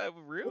that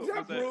real? Was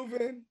that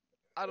proven?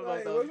 I don't know if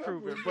Like, that was was that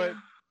proven, but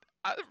proven?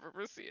 I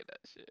remember seeing that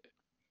shit.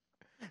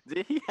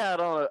 Dude, he had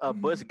on a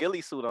bush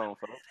ghillie suit on,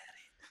 bro.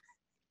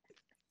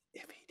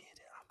 If he did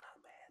it, I'm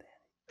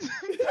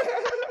not mad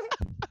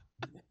at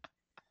it.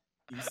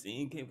 You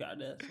seen Kim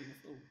Kardashian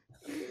before?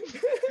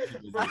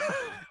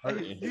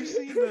 Hey,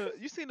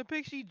 you seen the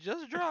pic she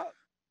just dropped?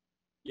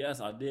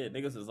 Yes, I did.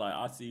 Niggas is like,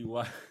 I see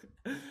why.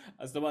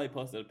 Somebody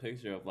posted a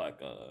picture of like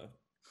the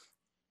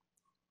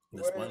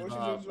Wait, what you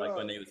SpongeBob, just like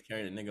when dropped? they was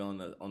carrying a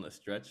nigga on the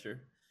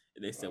stretcher.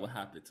 And they said what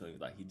happened to him?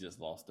 Like he just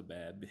lost a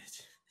bad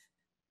bitch.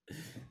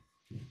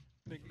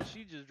 Nigga,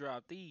 she just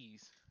dropped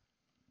these.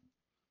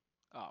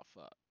 Oh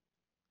fuck.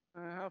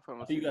 How from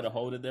I a think you gotta CDC?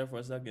 hold it there for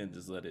a second and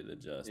just let it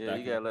adjust. Yeah,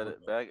 Back you it up gotta a let little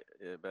it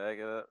bit. back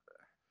it up.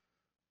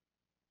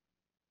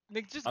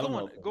 Nick, just I don't go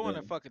know on if I'm go on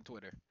good. a fucking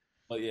Twitter.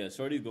 But yeah,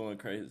 Shorty's going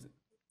crazy.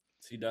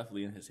 She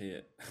definitely in his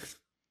head.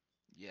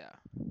 Yeah.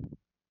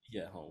 He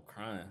at home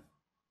crying.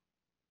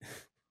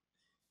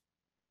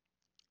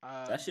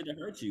 Uh, That shit that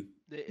hurt you.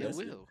 it That's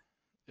it. will.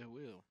 It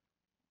will.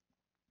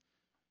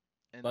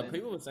 And But then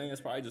people were saying it's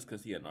probably just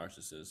because he a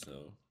narcissist,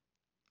 so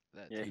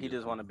that Yeah, too. he he just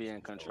just want to wants be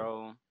in control.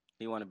 control.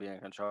 He want to be in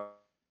control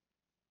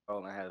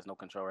and has no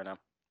control right now.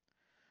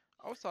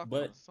 I was talking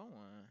But to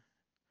someone.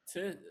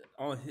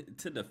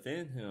 to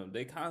defend him,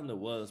 they kind of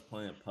was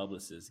playing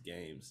publicist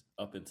games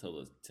up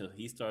until till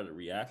he started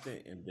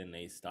reacting, and then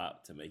they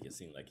stopped to make it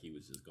seem like he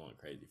was just going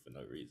crazy for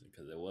no reason.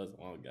 Because there was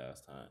a long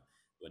ass time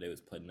where they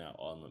was putting out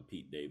all them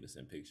Pete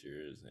Davidson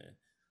pictures and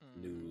Hmm.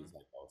 news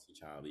like, "Oh, she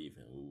trying to leave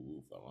him,"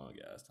 ooh, for a long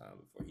ass time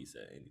before he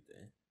said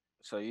anything.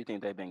 So you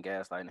think they've been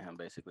gaslighting him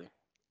basically?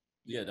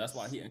 Yeah, that's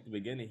why Yes. he at the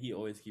beginning he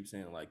always keeps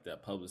saying like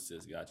that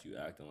publicist got you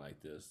acting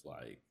like this,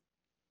 like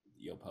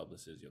your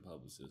publicist,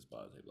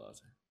 blah blah blah.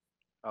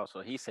 Oh, so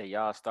he said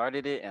y'all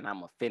started it and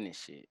I'ma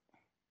finish it.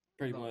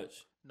 Pretty No.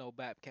 much. No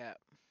bap cap.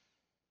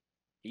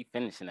 He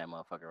finishing that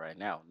motherfucker right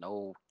now.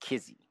 No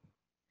kizzy.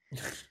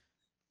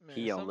 Man,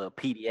 He on little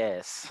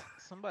PDS.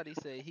 somebody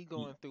said he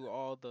going through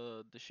all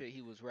the shit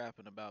he was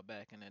rapping about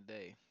back in the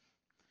day.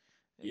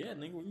 Yeah,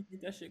 nigga, where you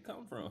think that shit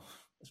come from?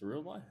 It's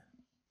real life.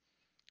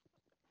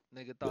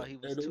 Nigga thought he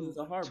was It was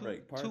a too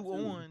heartbreak, part too two.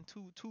 on,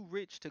 too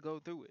rich to go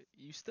through it.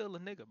 You still a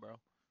nigga, bro.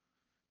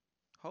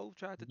 Hove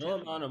tried to No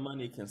tell amount you. of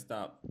money can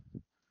stop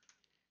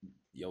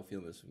your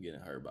feelings from getting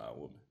hurt by a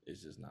woman.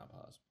 It's just not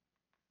possible.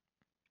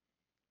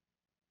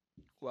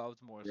 Well, I was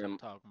more so Them,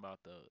 talking about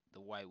the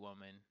white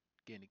woman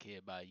getting a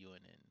kid by you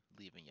and then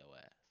leaving your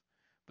ass.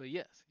 But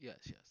yes,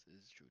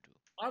 it's true too.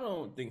 I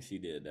don't think she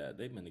did that.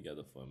 They've been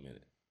together for a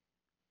minute.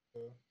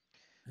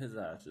 Yeah. His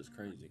ass is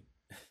crazy.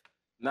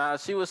 nah,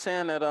 she was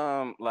saying that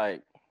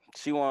like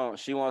she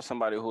wants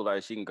somebody who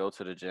like she can go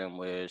to the gym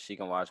with, she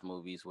can watch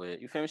movies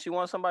with. You feel me? She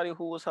wants somebody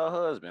who was her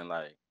husband,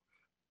 like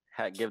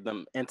give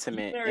them You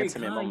intimate married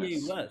intimate Kanye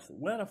moments. West.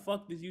 Where the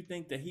fuck did you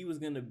think that he was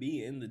gonna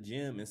be in the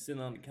gym and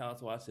sitting on the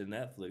couch watching a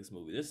Netflix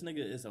movie? This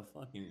nigga is a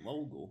fucking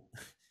mogul.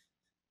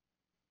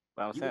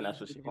 But I'm You saying that's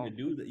asking what she a nigga to wants.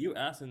 do that. You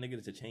asking a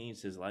nigga to change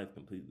his life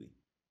completely,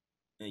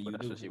 and But you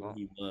that's knew what she who wants.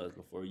 he was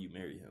before you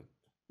married him.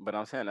 But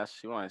I'm saying that's what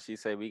she wants. She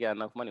said we got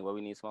enough money. What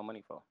we need some more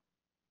money for?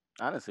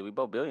 Honestly, we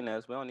both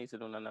billionaires. We don't need to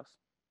do nothing else.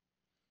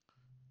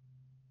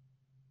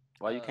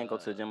 Why you can't go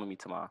to the Uh, gym with me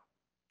tomorrow?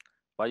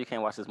 Why you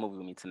can't watch this movie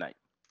with me tonight?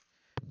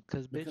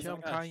 cause bitch, Because I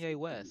I'm got Kanye shit to do.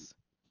 West.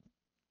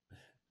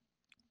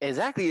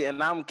 Exactly,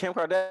 and I'm Kim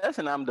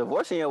Kardashian. I'm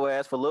divorcing your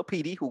ass for Lil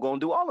PD, who gonna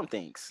do all them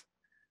things.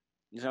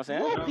 You know what I'm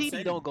saying? Lil But I'm Petey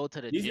saying don't go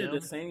to the these are the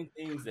gym. same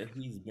things that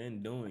he's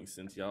been doing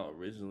since y'all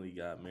originally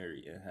got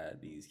married and had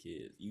these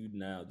kids. You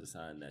now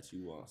deciding that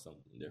you want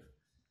something different.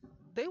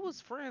 They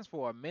was friends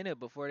for a minute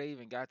before they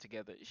even got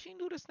together. She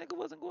knew this nigga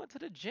wasn't going to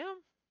the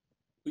gym.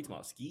 We talking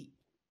about Skeet.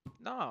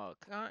 No,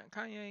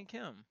 Kanye and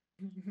Kim.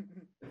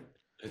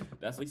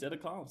 That's what he said to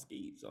call him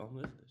Skeet. So I'm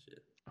listening to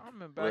shit. I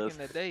remember back Lil, in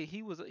the day,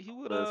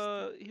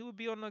 Lil, he would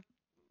be on the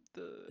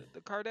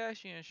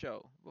Kardashian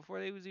show before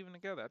they was even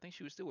together. I think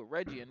she was still with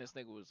Reggie, and this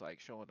nigga was like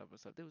showing up and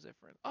stuff. They was their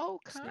friends. Oh,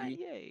 see, Kanye.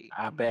 He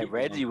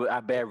wrong. I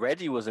bet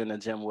Reggie was in the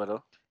gym with her.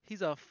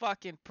 He's a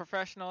fucking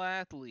professional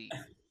athlete.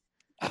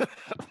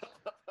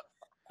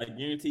 I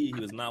guarantee you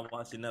he was not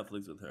watching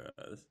Netflix with her.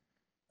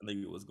 I think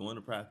he was going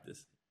to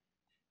practice.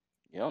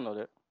 You don't know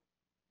that.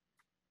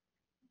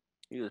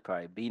 He was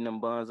probably beating them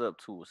buns up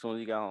too as soon as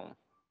he got home.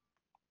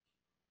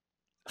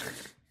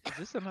 Is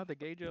this another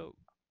gay joke?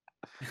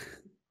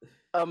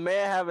 A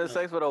man having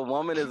sex with a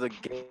woman is a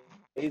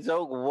gay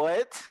joke.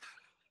 What?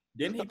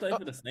 Didn't he play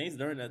for the Saints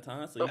during that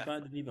time? So he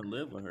probably didn't even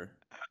live with her.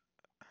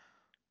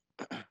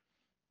 That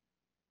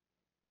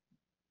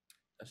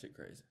shit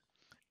crazy.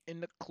 In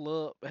the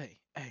club, hey,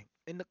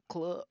 in the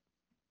club.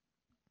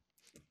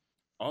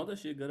 All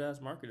this shit good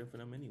ass marketing for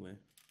them anyway.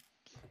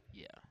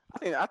 Yeah.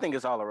 I think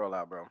it's all a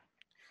rollout, bro.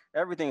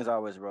 Everything's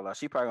always a rollout.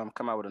 She probably gonna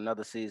come out with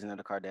another season of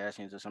the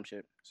Kardashians or some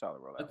shit. It's all a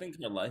I rollout. think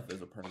her life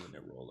is a permanent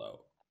rollout.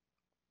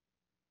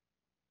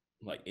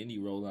 Like any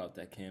rollout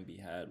that can be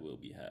had will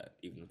be had,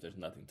 even if there's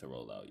nothing to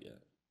roll out yet.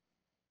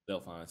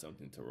 They'll find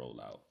something to roll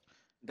out.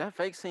 That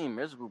fake seem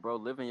miserable, bro.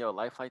 Living your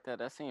life like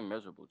that seem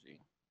miserable, G.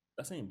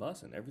 That ain't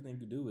busting. Everything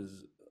you do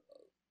is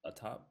a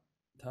top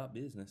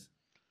business.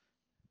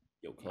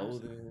 Your Honestly.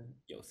 clothing,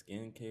 your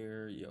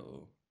skincare,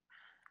 your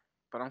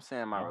But I'm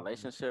saying my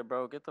relationship,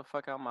 bro. Get the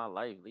fuck out of my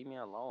life. Leave me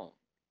alone.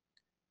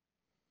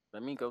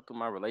 Let me go through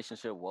my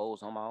relationship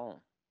woes on my own.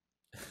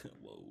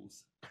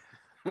 woes.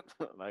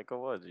 Like I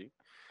was, G.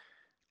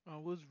 I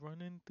was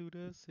running through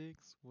the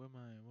six where my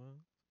was.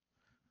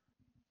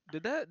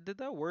 Did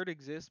that word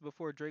exist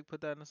before Drake put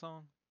that in the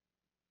song?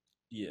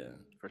 Yeah.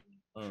 For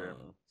sure.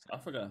 I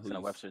forgot It's who in a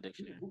you Webster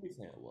dictionary. who be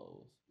saying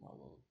woes. My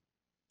woes.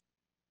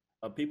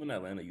 People in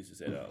Atlanta used to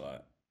say that a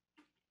lot.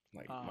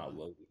 Like my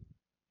woes.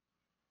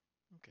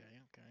 Okay.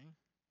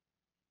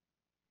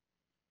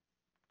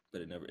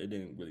 but it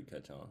didn't really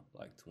catch on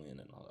like Twin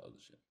and all the other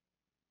shit.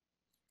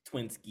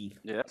 Twinsky.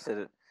 Yeah,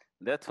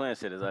 that twin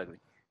shit is ugly.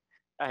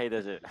 I hate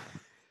that shit.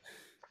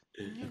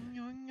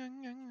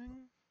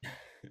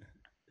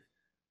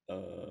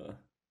 uh,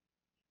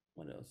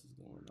 what else is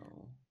going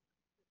on?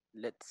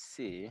 Let's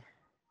see.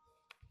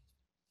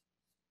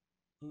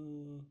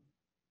 Q,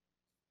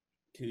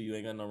 you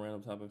ain't got no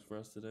random topics for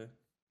us today?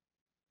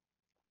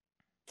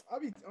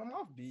 I'm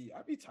off beat.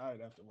 I be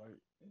tired after work.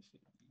 That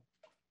shit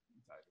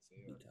be tired as Be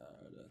hell.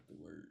 tired after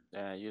work.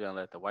 Yeah, you don't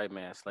let the white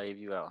man slave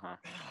you out, huh?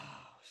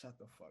 Shut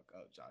the fuck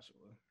up, Joshua.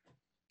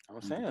 I'm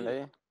You saying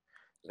did.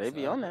 they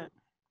be on that.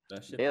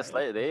 That shit. They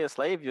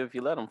enslave you if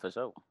you let them for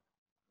sure.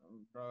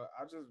 Bro,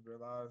 I just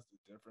realized the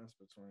difference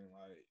between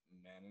like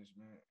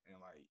management and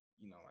like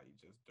like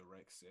just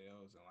direct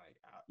sales and like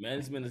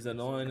Management is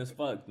annoying as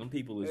fuck. Them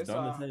people is It's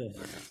dumb as hell.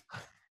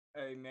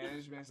 Hey,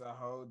 management's a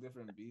whole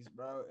different beast,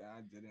 bro, and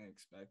I didn't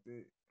expect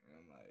it.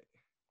 And like,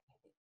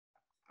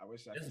 I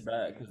wish I It's could.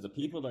 bad because the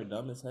people are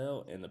dumb as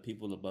hell, and the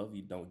people above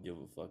you don't give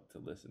a fuck to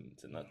listen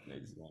to nothing. They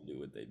just gonna do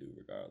what they do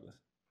regardless.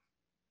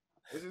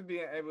 It's just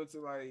being able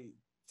to like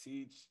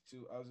teach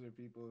to other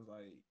people's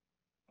like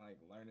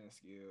learning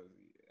skills.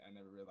 I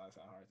never realized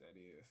how hard that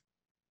is.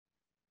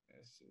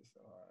 It's just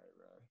so hard,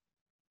 bro.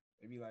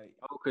 It'd be like,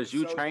 Oh, because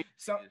you train.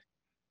 Yeah,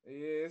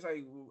 it's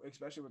like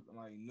especially with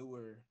like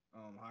newer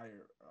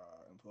higher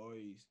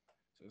employees.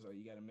 So it's like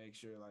you got to make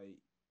sure like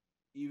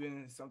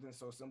even something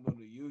so simple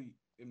to you,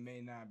 it may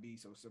not be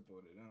so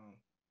simple to them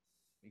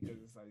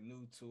because it's like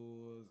new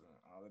tools and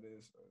all of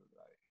this. So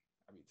like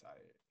I be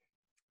tired.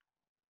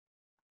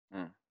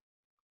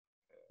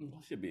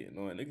 That should be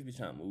annoying. Niggas be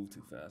trying to move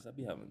too fast. I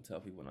be having to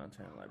tell people when I'm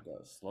trying like,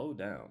 bro, slow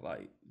down.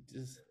 Like,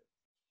 just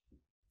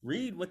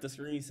read what the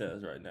screen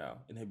says right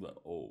now, and they be like,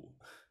 oh.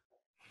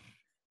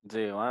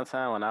 Dude, one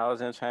time when I was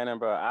in training,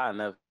 bro, I'll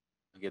never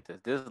forget this.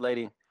 This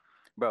lady,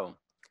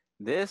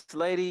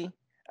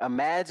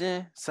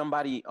 imagine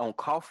somebody on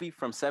coffee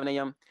from 7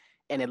 a.m.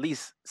 and at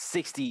least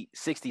 60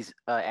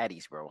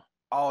 addies, bro,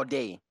 all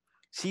day.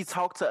 She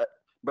talked to,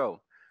 bro,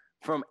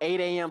 from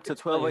 8 a.m. to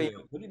 12 a.m.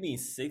 What do you mean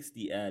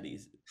 60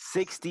 addies?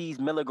 60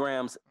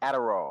 milligrams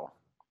Adderall.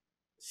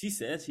 She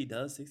said she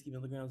does 60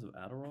 milligrams of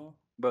Adderall?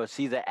 Bro,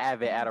 she's an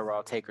avid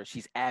Adderall taker.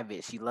 She's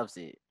avid. She loves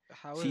it.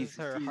 How is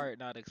her heart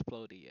not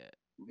exploded yet?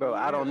 Bro,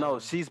 I don't know.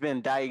 She's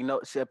been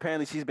diagnosed.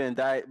 Apparently, she's been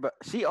but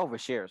she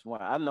overshares.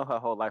 One, I know her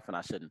whole life, and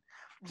I shouldn't.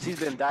 She's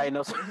been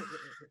diagnosed.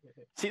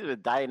 She's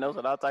been diagnosed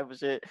with all type of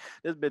shit.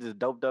 This bitch is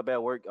doped up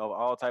at work of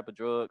all type of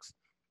drugs,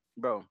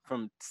 bro.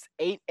 From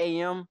 8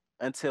 a.m.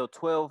 until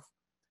 12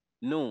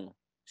 noon,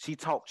 she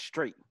talked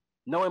straight,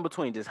 no in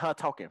between, just her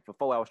talking for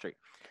 4 hours straight.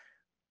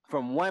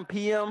 From 1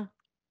 p.m.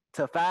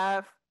 to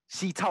 5,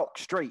 she talked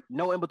straight,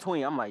 no in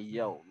between. I'm like,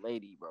 yo,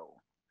 lady, bro.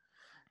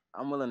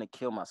 I'm willing to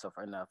kill myself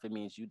right now if it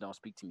means you don't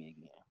speak to me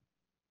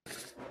again.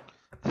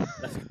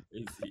 That's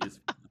crazy.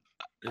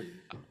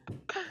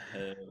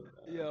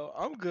 Yo,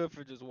 I'm good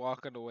for just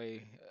walking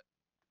away.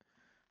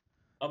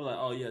 I'm like,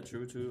 oh yeah,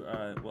 true. All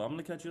right, well, I'm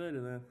gonna catch you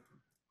later then.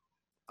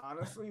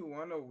 Honestly,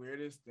 one of the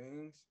weirdest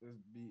things is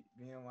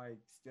being like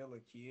still a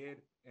kid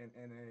in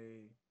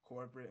a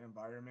corporate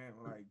environment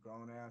with like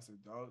grown ass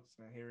adults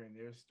and hearing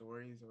their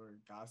stories or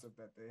gossip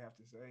that they have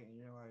to say, and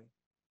you're like,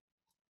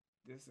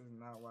 this is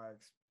not what I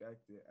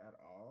expected at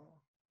all.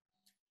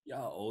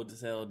 Y'all old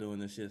as hell doing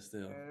this shit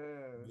still.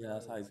 Yeah,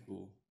 it's high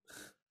school.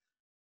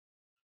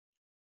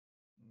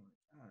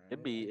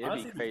 It'd be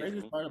Honestly, crazy. The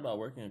craziest part about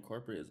working in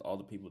corporate is all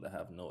the people that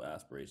have no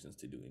aspirations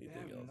to do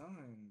anything else.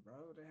 None,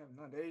 bro. They have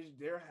none.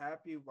 They're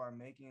happy by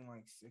making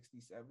like 60,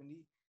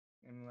 70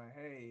 and like,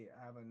 hey,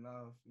 I have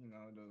enough,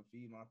 to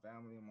feed my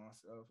family and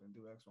myself and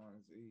do X, Y,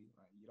 and Z.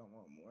 Like, you don't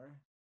want more?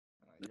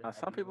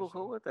 Some people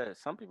cool with that.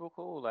 Some people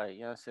cool. Like,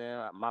 you know what I'm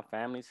saying? My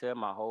family said,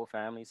 my whole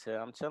family said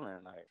I'm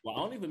chilling. Like, well, I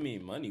don't even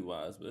mean money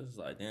wise, but it's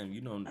like, damn,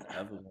 you don't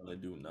ever want to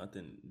do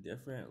nothing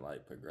different,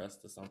 like progress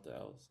to something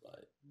else.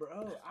 Like,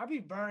 bro, I be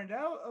burned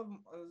out of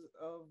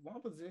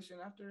one position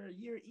after a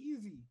year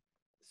easy.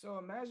 So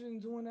imagine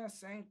doing that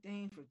same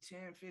thing for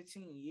 10,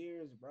 15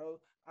 years, bro.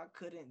 I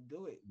couldn't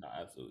do it. No,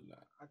 absolutely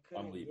not. I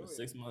couldn't. I'm leaving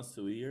 6 months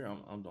to a year.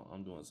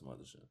 I'm doing some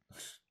other shit.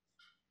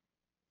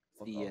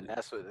 Yeah, and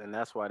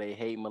that's why they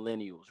hate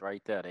millennials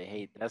right there. They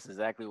hate. That's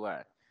exactly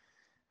why.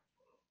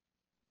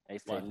 They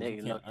say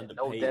nigga,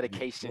 no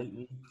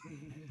dedication.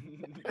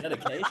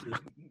 Dedication.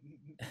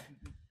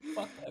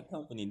 Fuck that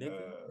company,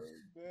 nigga.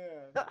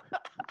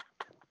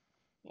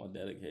 Well,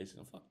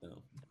 dedication. Fuck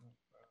them.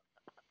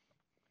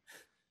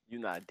 You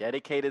not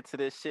dedicated to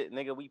this shit,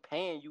 nigga. We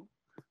paying you,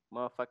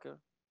 motherfucker.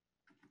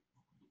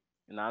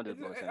 And I'm just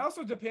it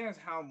also depends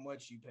how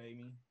much you pay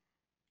me.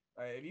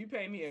 Like, if you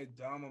pay me a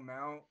dumb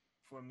amount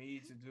for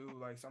me to do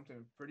like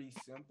something pretty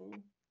simple,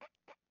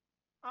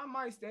 I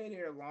might stay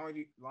there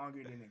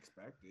longer than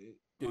expected.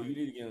 Dude, you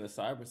need to get into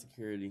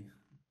cybersecurity.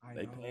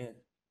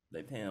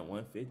 They paying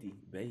 $150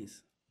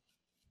 base.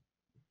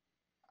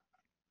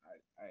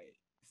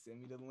 Send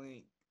me the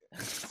link.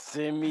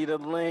 Send me the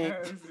link.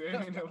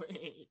 Send me the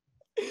link.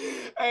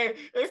 Hey,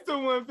 it's the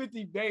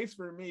 $150 base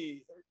for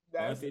me.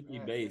 that's 150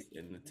 base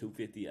and the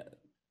 250 that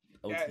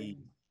OT.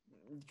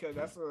 because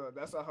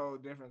that's a whole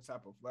different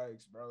type of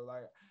flex, bro.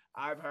 Like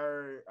I've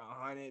heard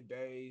 100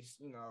 base,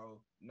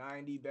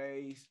 90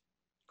 base.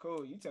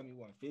 Cool, you tell me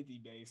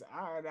 150 base.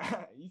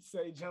 You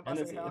say jump, I And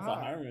say how it's a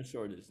high. hiring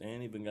shortage. They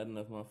ain't even got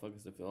enough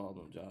motherfuckers to fill all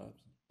them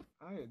jobs.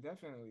 Oh yeah,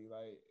 definitely.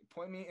 Like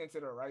point me into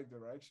the right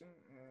direction,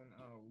 and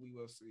we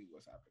will see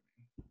what's happening.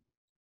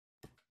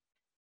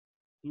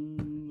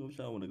 Which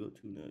I want to go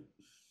to next.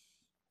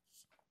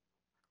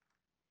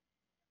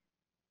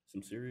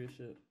 Some serious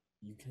shit.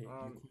 UK.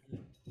 Ukraine.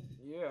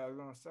 Yeah, I was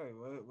gonna say,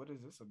 what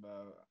is this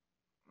about?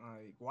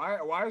 Like,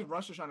 why is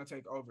Russia trying to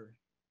take over?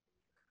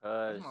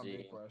 That's Cause my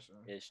big question.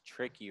 it's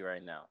tricky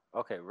right now.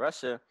 Okay,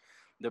 Russia.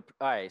 All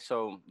right.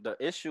 So the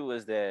issue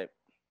is that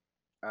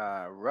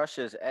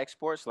Russia's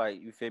exports,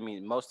 like you feel me,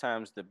 most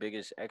times the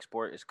biggest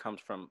export is comes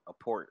from a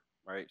port,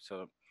 right?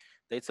 So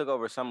they took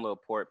over some little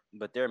port,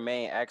 but their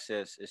main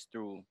access is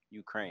through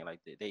Ukraine. Like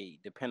they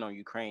depend on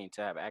Ukraine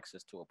to have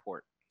access to a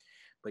port.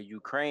 But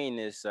Ukraine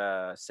is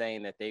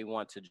saying that they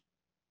want to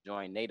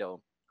join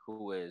NATO,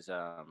 who is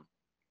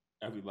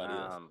Everybody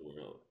else um, in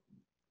the world.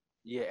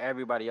 yeah,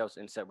 everybody else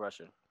except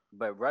Russia.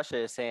 But Russia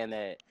is saying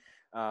that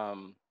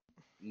um,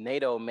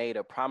 NATO made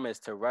a promise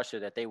to Russia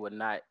that they would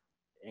not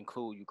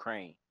include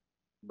Ukraine.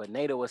 But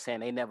NATO was saying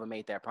they never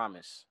made that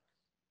promise.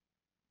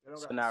 They don't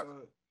So got now so.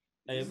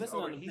 Hey, This if is it's not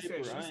over. on the He said,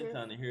 paper, she I ain't said.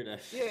 trying to hear that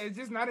Yeah, shit. it's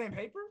just not in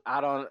paper.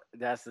 I don't.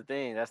 That's the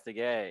thing. That's the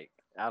gag.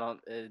 I don't.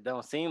 It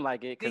don't seem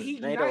like it Did because he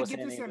NATO not was get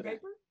saying this they in would not.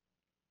 paper?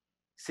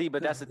 See,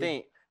 but that's the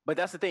thing. But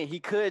that's the thing.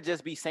 He could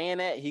just be saying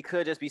that. He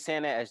could just be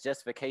saying that as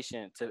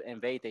justification to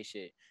invade they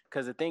shit.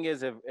 Because the thing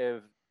is,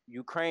 if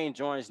Ukraine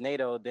joins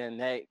NATO, then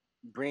that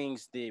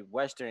brings the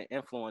Western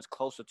influence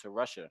closer to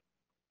Russia.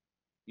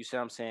 You see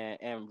what I'm saying?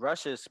 And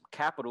Russia's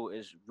capital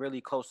is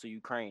really close to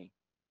Ukraine.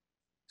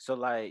 So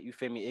like, you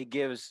feel me? It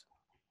gives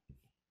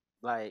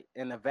like,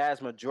 and the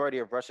vast majority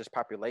of Russia's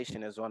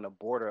population is on the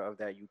border of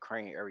that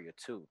Ukraine area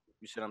too.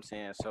 You see what I'm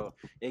saying? So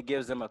it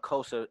gives them a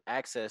closer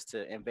access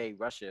to invade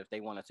Russia if they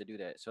wanted to do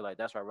that. So like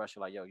that's why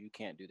Russia like, yo, you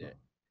can't do that.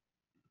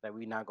 Like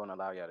we're not gonna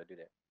allow y'all to do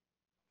that.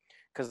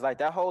 Cause like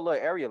that whole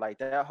little area, like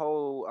that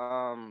whole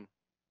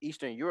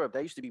Eastern Europe,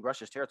 that used to be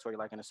Russia's territory,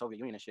 like in the Soviet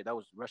Union and shit. That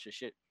was Russia's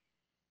shit.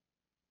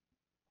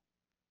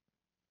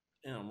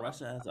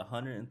 Russia has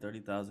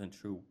 130,000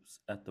 troops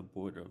at the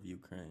border of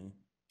Ukraine.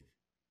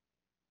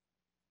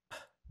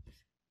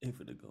 They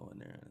finna go in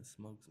there and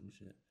smoke some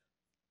shit.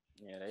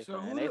 Yeah, So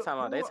and they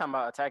talking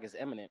about attack is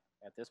imminent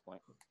at this point.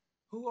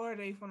 Who are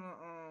they gonna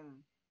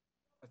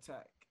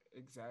attack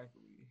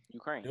exactly?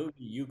 Ukraine. It would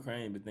be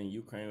Ukraine, but then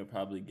Ukraine would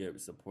probably get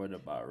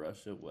supported by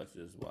Russia, which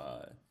is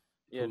why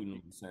Yeah.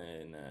 Putin was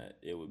saying that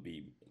it would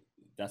be.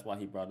 That's why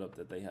he brought up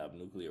that they have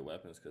nuclear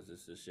weapons because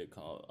it's this shit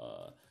called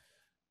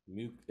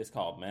it's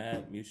called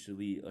MAD,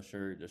 mutually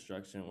assured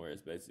destruction, where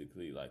it's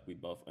basically like we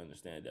both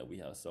understand that we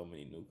have so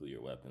many nuclear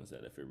weapons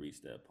that if it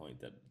reached that point,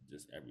 that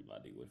just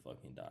everybody would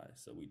fucking die.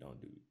 So we don't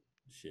do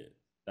shit.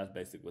 That's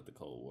basically what the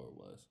Cold War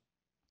was.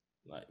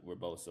 Like we're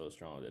both so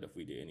strong that if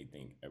we did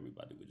anything,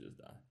 everybody would just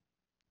die.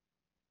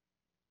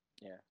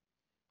 Yeah.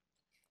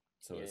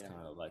 So it's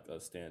kind of like a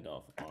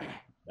standoff on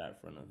that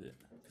front of it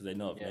because they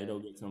know if NATO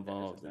gets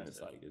involved, then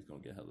it's like it's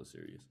gonna get hella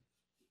serious.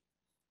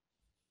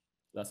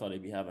 That's why they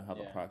be having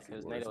hella proxy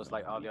wars. Because NATO is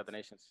like all the other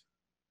nations.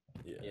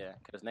 Yeah,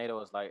 because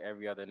NATO is like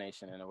every other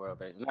nation in the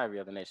world. Not every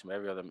other nation, but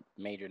every other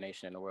major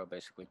nation in the world,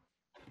 basically.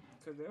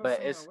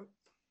 But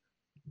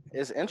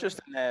it's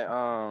interesting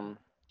that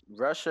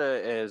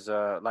Russia is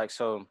like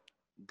so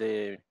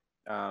the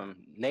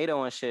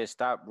NATO and shit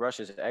stopped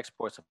Russia's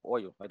exports of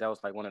oil. Like that was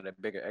like one of the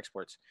bigger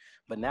exports.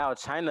 But now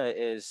China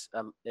is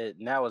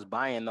now is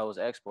buying those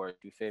exports.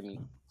 You feel me?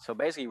 So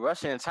basically,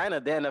 Russia and China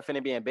then are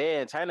finna be in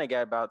bed. And China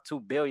got about 2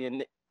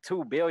 billion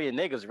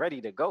niggas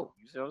ready to go.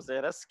 You see what I'm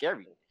saying? That's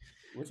scary.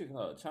 What you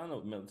call it? China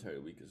military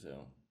weak as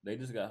hell. They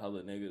just got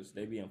hella niggas.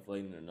 They be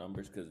inflating their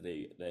numbers because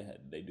they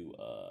do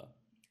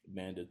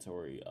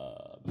mandatory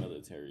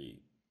military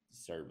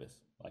service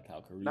like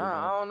how Korea.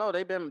 Nah, I don't know.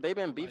 They've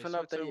been beefing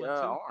up their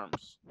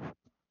arms.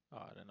 Oh,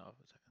 I don't know if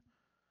it's.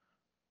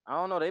 I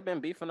don't know. They've been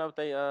beefing up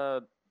they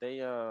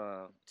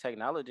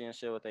technology and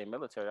shit with their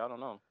military. I don't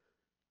know.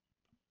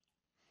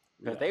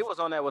 Because they was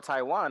on that with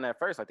Taiwan at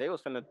first. Like they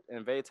was finna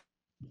invade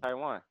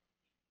Taiwan.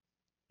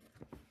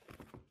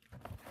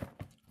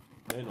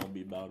 They don't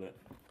be about it.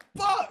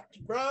 Fuck,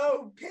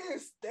 bro. Penn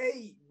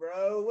State,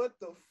 bro. What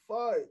the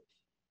fuck?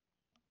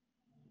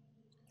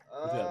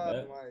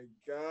 Oh my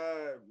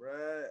god,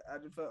 bro. I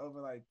just put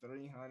over like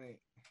 300.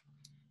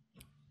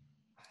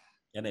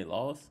 And they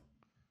lost?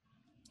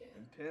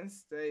 And Penn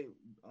State,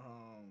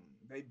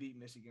 they beat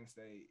Michigan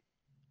State.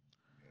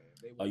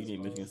 Oh, you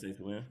need Michigan State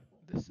to win?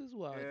 This is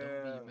why I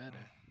don't be better.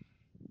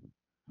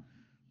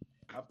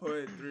 I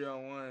put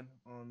 3-1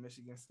 on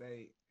Michigan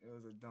State. It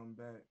was a dumb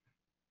bet.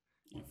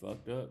 You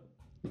fucked up.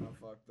 I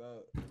fucked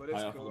up. But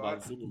it's cool.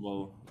 About the Super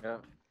Bowl. Yeah.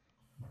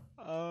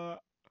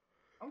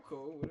 I'm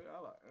cool with it.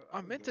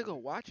 I meant to go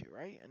watch it,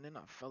 right? And then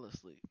I fell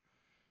asleep.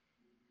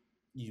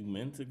 You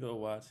meant to go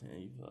watch it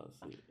and you fell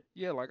asleep.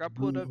 Yeah, like I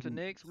pulled up to Boo.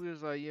 Nick's. We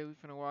was like, yeah, we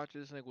finna watch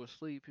this. Nigga was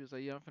asleep. He was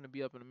like, yeah, I'm finna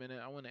be up in a minute.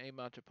 I went to aim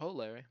out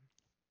Chipotle.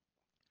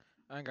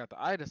 I ain't got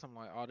the itis. I'm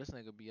like, oh, this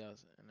nigga be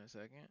us in a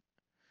second.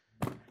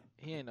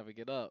 He ain't never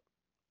get up.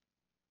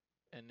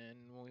 And then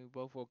when we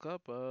both woke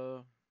up,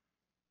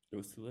 It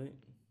was too late.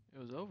 it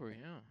was over.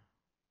 Yeah.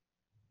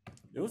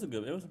 It was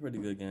a pretty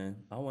good game.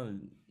 I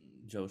wanted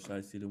Joe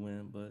Shiesty to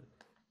win, but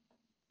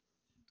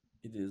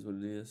it is what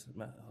it is.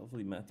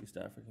 Hopefully Matthew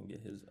Stafford can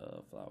get his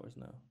flowers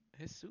now.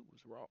 His suit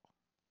was raw.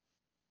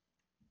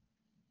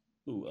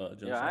 Ooh,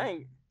 Joe Yeah, I Shiesty.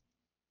 ain't.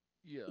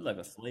 Yeah. He's like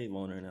a slave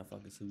owner in that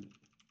fucking suit.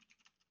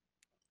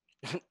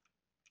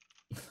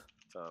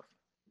 Tough.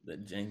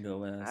 That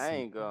Django ass. I suit.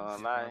 ain't gonna I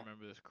lie.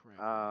 remember this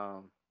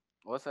crap.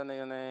 What's that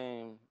nigga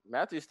name?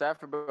 Matthew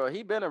Stafford, bro.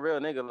 He been a real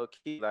nigga, low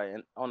key. Like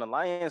on the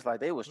Lions, like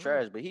they was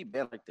trash, but he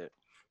been like that.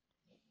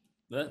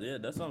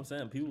 That's what I'm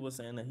saying. People were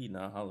saying that he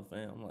not Hall of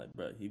Fame. I'm like,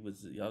 bro, he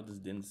was. Y'all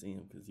just didn't see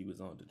him because he was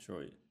on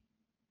Detroit.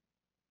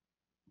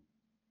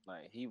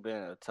 Like he been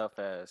a tough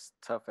ass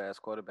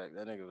quarterback.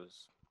 That nigga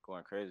was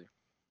going crazy.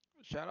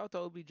 Shout out to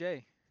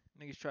OBJ.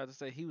 Niggas tried to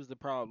say he was the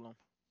problem.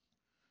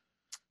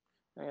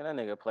 Man, that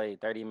nigga played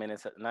 30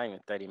 minutes. Not even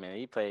 30 minutes.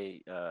 He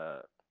played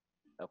a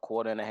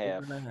quarter and a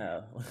half. Quarter and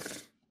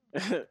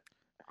a half.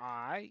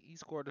 Alright, he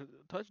scored a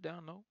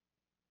touchdown though.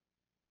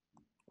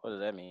 What does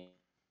that mean?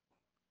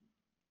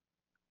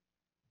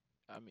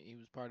 I mean, he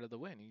was part of the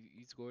win.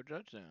 He scored a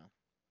touchdown.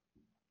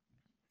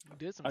 He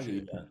did some I give you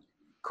shit. that.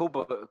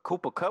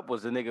 Cooper Cup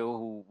was the nigga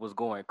who was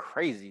going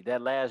crazy.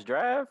 That last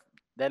drive,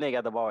 that nigga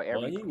got the ball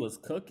Well, every. he was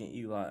cooking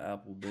Eli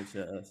Apple, bitch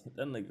ass.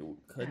 That nigga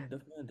couldn't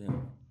defend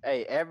him.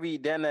 Hey,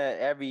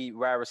 every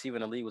wide receiver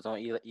in the league was on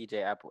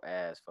EJ Apple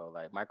ass, for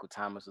like Michael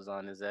Thomas was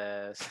on his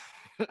ass.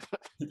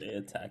 They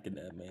attacking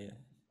that man.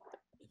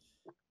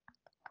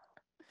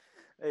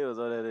 He was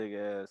on that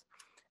nigga ass.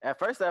 At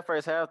first, that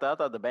first half, though, I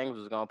thought the Bengals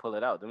was gonna pull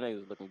it out. Them niggas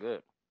was looking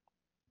good.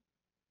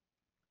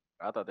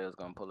 I thought they was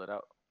gonna pull it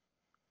out.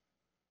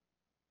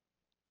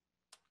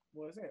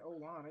 Well, it's that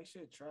O-line. They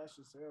shit trash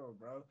as hell,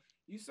 bro.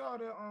 You saw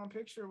the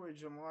picture where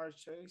Jamar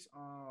Chase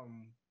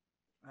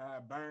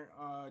had burnt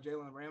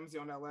Jalen Ramsey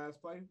on that last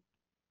play.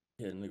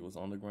 Yeah, nigga was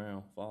on the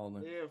ground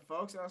falling. Yeah,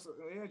 folks.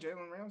 Yeah,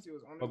 Jalen Ramsey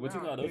was on the But what you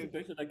ground. got? There was a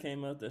picture that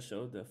came out that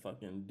showed that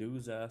fucking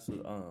dude's ass was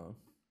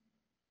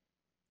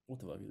what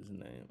the fuck is his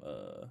name?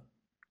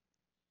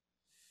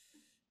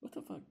 What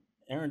the fuck?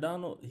 Aaron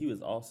Donald. He was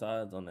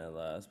offsides on that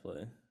last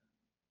play.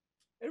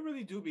 It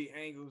really do be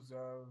angles,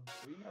 though.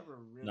 We never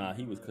really. Nah,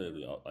 he was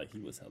clearly he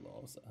was hella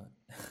offside.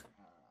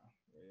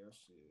 Yeah,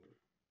 shit.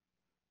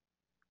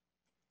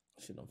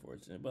 Shit,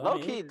 unfortunate. But Low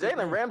key,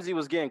 Jalen Ramsey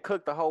was getting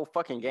cooked the whole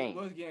fucking game. He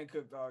was getting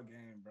cooked all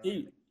game,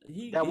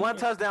 bro. That one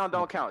touchdown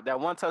don't count. That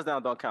one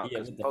touchdown don't count. Yeah,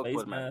 with the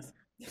face mask.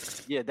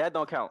 Yeah, that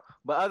don't count.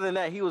 But other than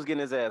that, he was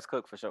getting his ass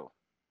cooked for sure.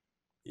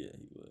 Yeah,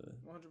 he was.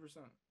 100%.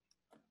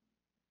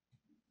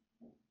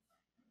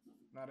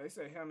 Now they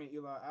say him and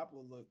Eli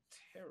Apple look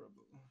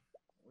terrible,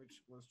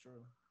 which was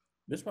true.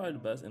 This is probably the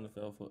best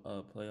NFL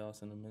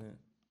playoffs in a minute.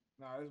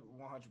 Nah, it's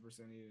 100%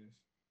 is.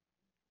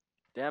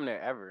 Damn near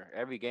ever.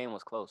 Every game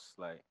was close.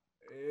 Like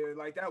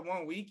that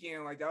one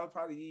weekend, like that was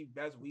probably the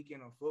best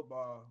weekend of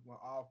football when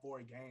all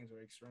 4 games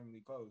were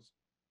extremely close,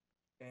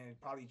 and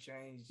probably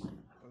changed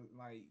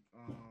like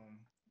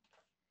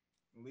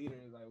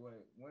leaders, like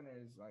what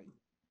winners, like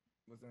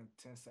within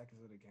 10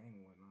 seconds of the game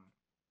and whatnot.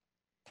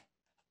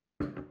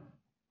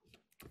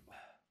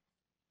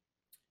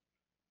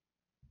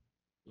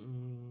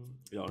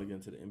 Y'all want to get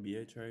into the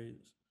NBA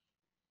trades?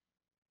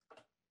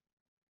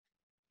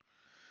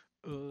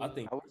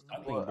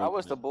 I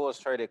wish the Bulls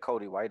traded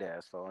Cody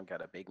Whiteass for and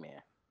got a big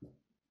man.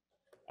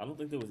 I don't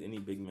think there was any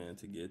big man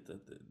to get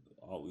that.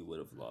 All we would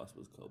have lost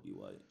was Kobe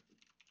White.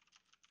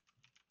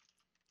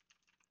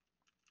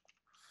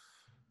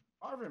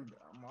 Marvin,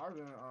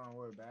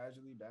 what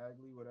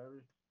Bagley,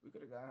 whatever. We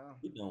could have got him.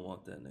 We don't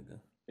want that nigga.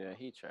 Yeah,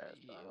 he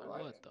trash. Yeah,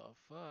 what the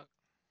fuck?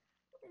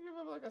 Give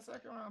up like a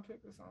second round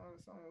pick or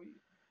something weak.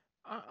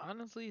 I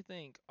honestly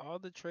think all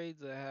the trades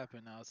that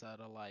happened outside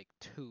of like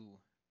 2,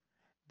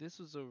 this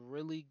was a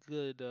really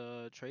good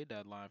trade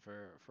deadline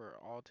for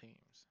all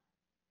teams.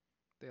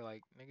 They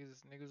like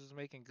niggas was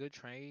making good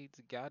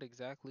trades, got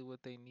exactly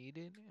what they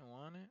needed and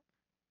wanted.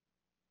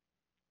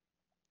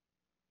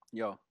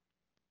 Yo,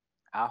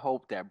 I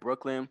hope that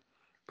Brooklyn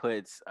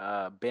puts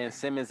Ben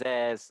Simmons'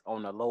 ass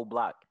on the low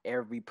block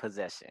every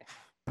possession.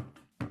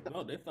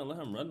 No, they finna let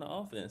him run the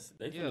offense.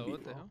 They finna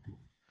what the hell?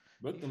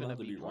 Brooklyn about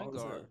to be point wrong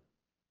as hell. guard.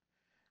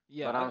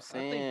 Yeah, But I'm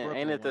saying,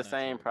 ain't it the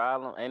same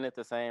problem? Ain't it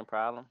the same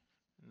problem?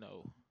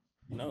 No.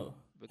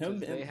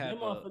 Because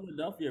him on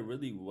Philadelphia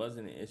really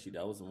wasn't an issue.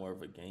 That was more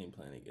of a game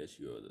planning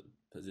issue or the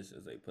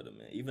positions they put him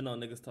in. Even though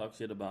niggas talk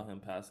shit about him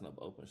passing up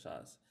open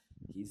shots,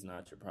 he's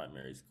not your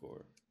primary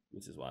scorer,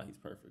 which is why he's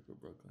perfect for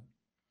Brooklyn.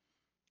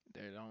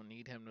 They don't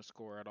need him to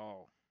score at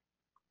all.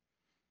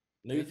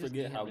 Niggas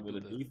forget how good a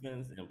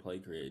defense and play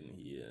creating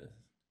he is.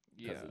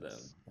 Because of that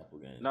couple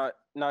games.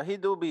 No, he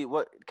do be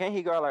what? Can't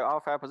he guard like all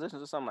 5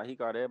 positions or something? Like he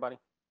guard everybody.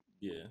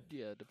 Yeah.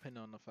 Yeah,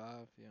 depending on the 5.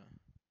 Yeah.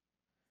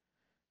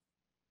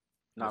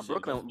 Nah, But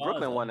shit, go fives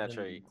Brooklyn won other that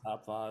than trade.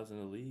 top fives in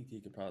the league, he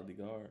could probably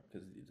guard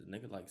because the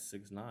nigga like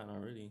 6'9"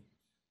 already.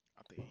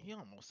 I think he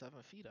almost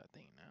 7 feet. I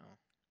think now.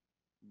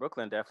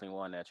 Brooklyn definitely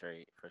won that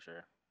trade for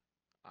sure.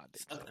 I think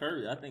so Steph too.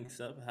 Curry, I think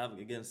Steph having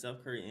against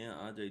Steph Curry and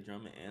Andre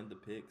Drummond and the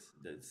picks,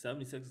 the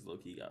 76ers low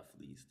key got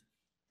fleeced.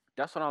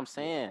 That's what I'm Yeah,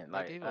 saying. they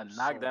Like gave a up so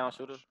knockdown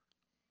shooter. much.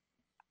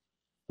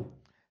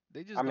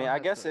 They I just mean, gonna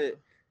have to.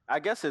 I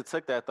guess it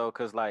took that though,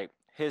 cause like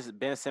his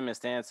Ben Simmons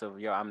stance of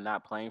yo, I'm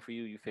not playing for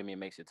you. You feel me? It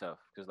makes it tough,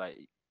 cause like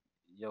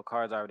your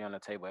card's already on the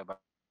table. Everybody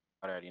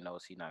already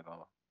knows he's not going.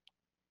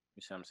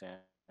 You see what I'm saying?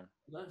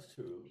 That's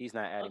true. He's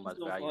not I adding just much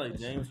don't feel value in like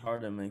this. James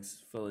Harden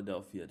makes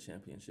Philadelphia a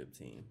championship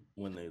team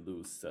when they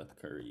lose Seth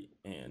Curry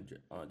and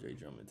Andre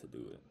Drummond to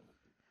do it.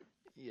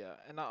 Yeah,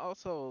 and I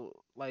also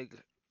like.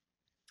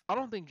 I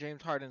don't think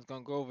James Harden's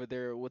gonna go over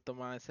there with the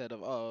mindset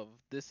of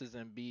this is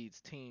Embiid's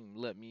team.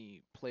 Let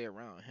me play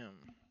around him.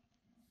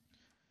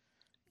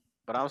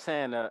 But I'm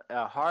saying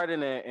a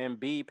Harden and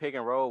B pick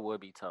and roll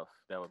would be tough.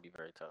 That would be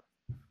very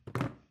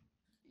tough.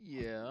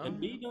 Yeah, And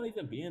B don't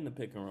even be in the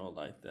pick and roll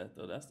like that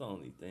though. That's the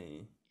only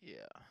thing.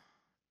 yeah.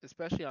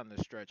 Especially on the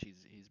stretch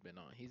he's been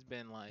on. He's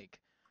been like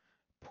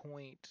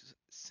point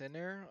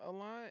center a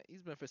lot.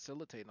 He's been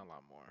facilitating a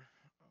lot more,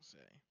 I'll say.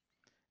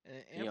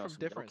 He And on from some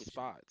different Jokic shit.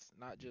 spots,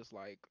 not just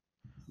like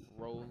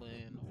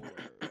rolling or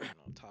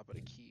top of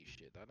the key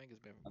shit. I think it's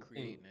been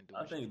creating and doing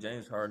I shit think from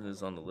James both. Harden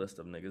is on the list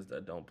of niggas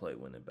that don't play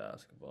winning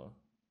basketball.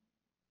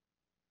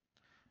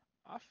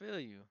 I feel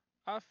you.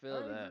 I I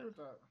feel that. agree with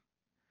that.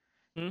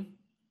 Hmm?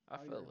 I I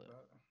feel agree with it.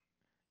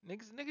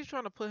 that. Niggas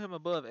trying to put him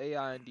above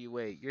AI and D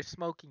Wade. You're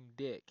smoking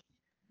dick.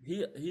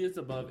 He is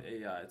above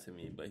AI to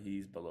me, but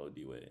he's below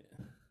D Wade.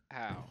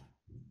 How?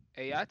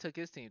 AI took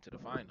his team to the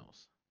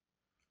finals.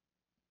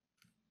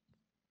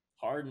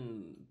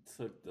 Harden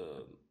took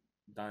the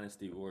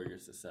Dynasty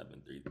Warriors to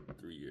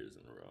 3 years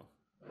in a row.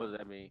 What does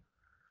that mean?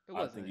 It I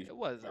wasn't. think you It should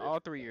was credit all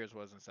for 3 years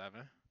wasn't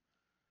 7.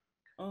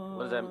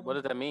 What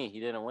does that mean? He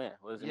didn't win.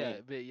 What does it Yeah,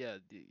 mean? but yeah,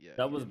 yeah.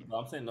 That was.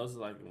 I'm saying those are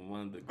like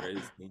one of the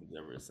greatest teams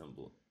ever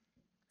assembled.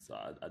 So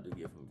I do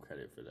give him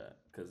credit for that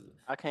because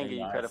I can't give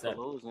you AI credit for set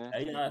losing. You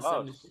AI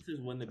lost.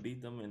 76ers wouldn't have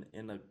beat them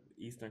in the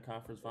Eastern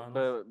Conference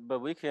Finals. But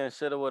we can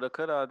shoulda, woulda,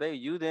 coulda all day.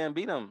 You didn't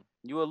beat him.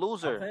 You a I'm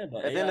loser. saying,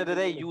 but At the end AI of the didn't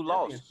day, win the you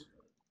lost. championship.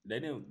 They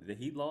didn't.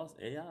 He lost.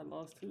 AI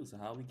lost too. So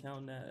how we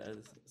count that as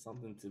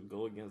something to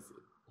go against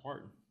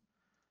Harden?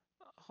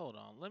 Hold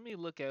on. Let me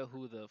look at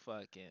who the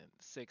fucking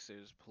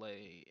Sixers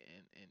play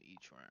in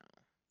each round.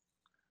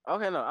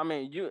 Okay, no, I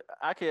mean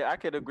I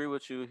could agree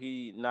with you.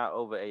 He not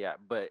over AI,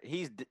 but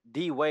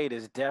D Wade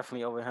is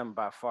definitely over him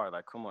by far.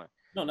 Like, come on,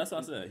 No, that's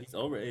what I said. He's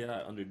over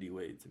AI under D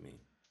Wade to me.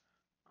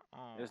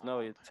 there's I no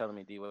don't. way telling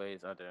me D Wade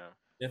is under him.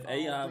 If I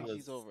don't AI think was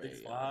he's over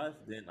 6'5",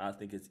 then I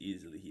think it's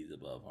easily he's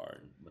above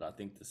Harden. But I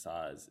think the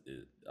size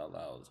it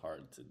allows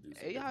Harden to do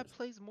some AI. AI different stuff.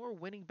 plays more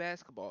winning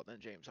basketball than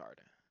James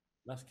Harden.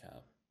 That's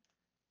cap.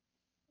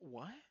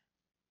 What?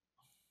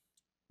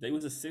 They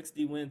was a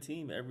 60-win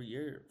team every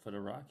year for the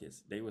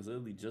Rockets. They was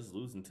literally just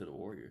losing to the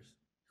Warriors,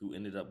 who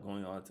ended up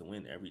going on to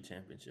win every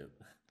championship.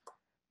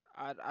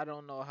 I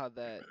don't know how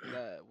that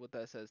what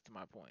that says to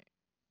my point.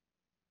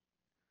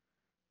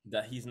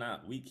 That he's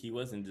not weak. He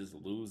wasn't just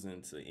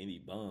losing to any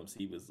bums.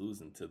 He was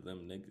losing to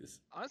them niggas.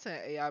 I'm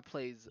saying AI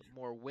plays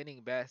more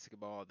winning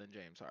basketball than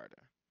James Harden.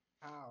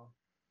 How?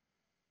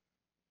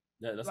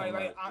 That's what I'm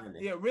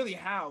understanding. Yeah, really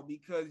how?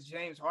 Because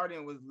James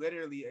Harden was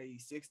literally a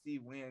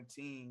 60-win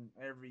team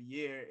every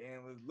year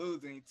and was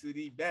losing to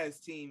the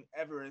best team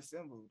ever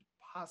assembled,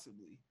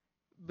 possibly.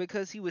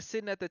 Because he was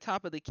sitting at the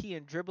top of the key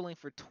and dribbling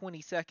for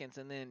 20 seconds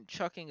and then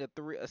chucking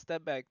a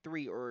step back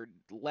three or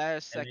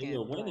last And they second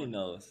were winning throwing.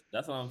 those.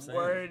 That's what I'm saying.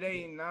 Were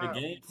they The not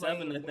game 7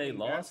 playing that they winning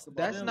lost to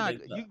basketball? That's them, not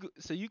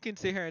so you can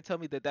sit here and tell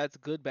me that that's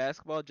good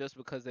basketball just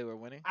because they were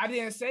winning. I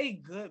didn't say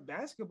good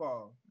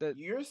basketball. That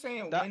You're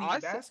saying that winning I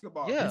said,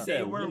 basketball. yeah. He They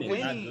said were winning, not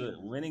winning. good.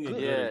 Winning and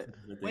Good. good Yeah, are two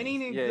different Winning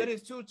things. and Yeah. good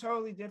is two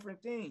totally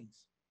different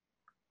things.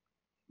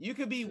 You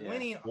could be Yeah.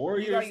 winning.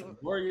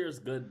 Warriors,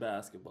 good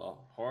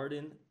basketball.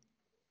 Harden,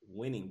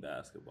 winning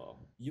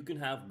basketball. You can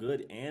have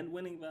good and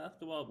winning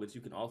basketball, but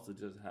you can also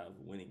just have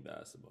winning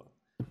basketball.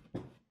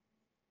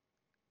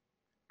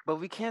 But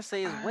we can't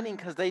say it's winning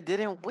because they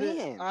didn't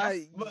win.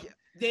 But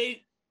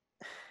they.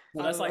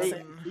 Well, that's like I-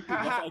 saying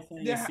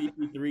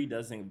CP3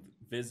 doesn't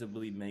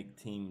visibly make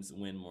teams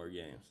win more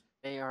games.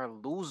 They are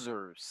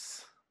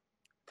losers.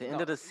 The end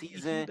No, of the he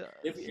season, does.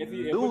 If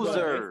we're going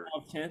loser. based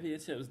off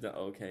championships, then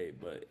okay.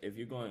 But if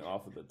you're going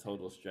off of the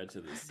total stretch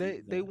of the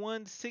They season,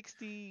 won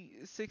 60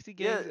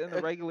 Yeah, games in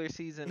the regular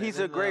season. he's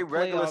and a in great the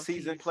regular playoffs,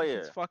 season he's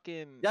player.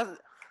 fucking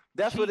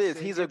That's what it is. cheats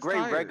and He's a gets great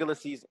tired. regular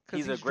season. Because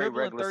He's a he's great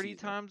dribbling regular 30 season.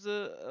 times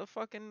a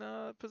fucking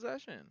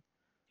possession.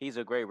 He's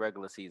a great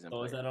regular season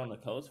so is player. that on the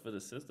coach for the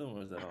system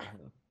or is that on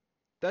him?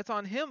 That's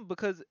on him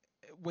because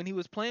when he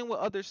was playing with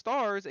other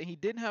stars and he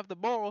didn't have the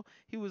ball,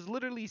 he was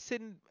literally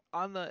sitting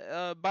on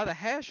the by the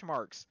hash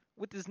marks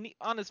with his knee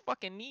on his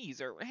fucking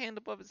knees or hand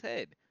above his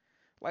head.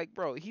 Like,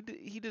 bro, he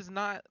does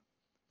not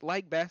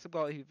like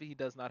basketball if he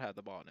does not have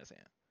the ball in his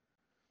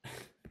hand.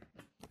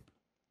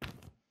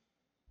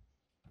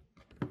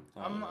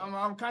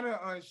 I'm kind of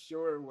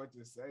unsure what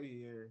to say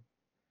here.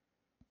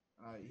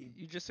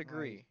 You just like,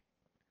 agree.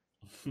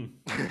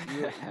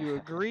 You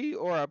agree,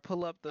 or I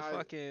pull up the I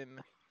fucking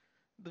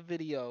the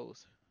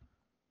videos.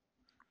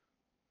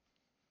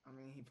 I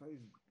mean he plays.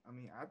 I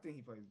mean I think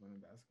he plays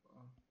women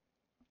basketball.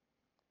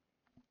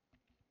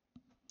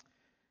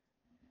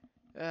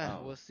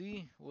 We'll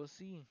see. We'll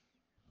see.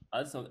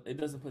 I just don't, it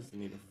doesn't push the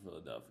needle for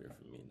Philadelphia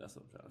for me. That's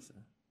what I'm trying to say.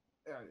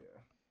 Yeah,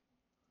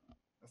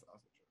 that's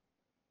also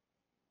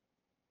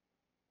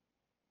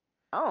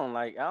I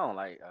don't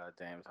like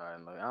James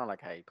Harden. I don't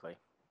like how he play.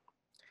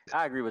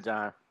 I agree with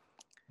John.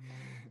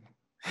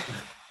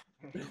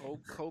 true.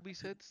 Kobe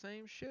said the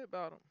same shit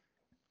about him.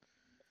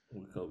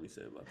 What Kobe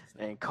said about the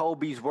same. And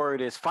Kobe's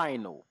word is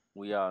final.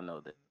 We all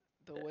know that.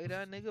 The way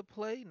that nigga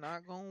play,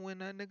 not gonna win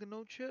that nigga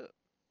no chip.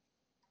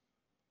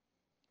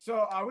 So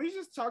are we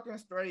just talking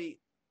straight?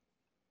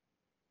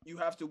 You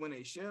have to win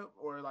a ship,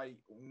 or like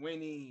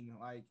winning?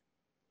 Like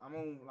I'm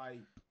on like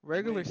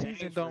Regular win season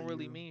games for don't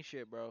really you. mean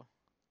shit, bro.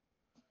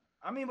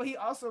 I mean, but he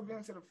also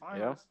been to the Yeah.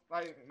 finals.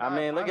 Like I not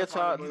mean, look at finals,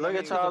 Charles. but I Look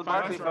at mean Charles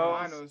Barkley, Western finals.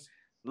 folks. finals.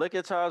 Look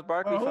at Charles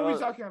Barkley, Well, who are we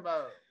folks. talking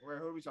about? Where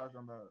who are we talking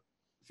about?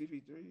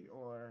 CP3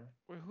 or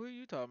Wait, who are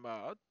you talking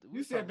about? We you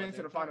was talking said been about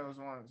to the James Harden.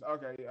 finals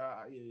once? Okay,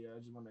 yeah. I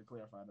just wanted to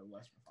clarify the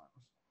Western finals.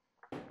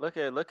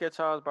 Look at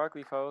Charles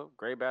Barkley, folks.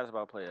 Great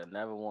basketball player.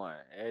 Never won.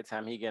 Every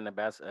time he get in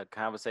a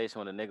conversation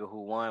with a nigga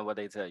who won, what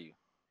they tell you?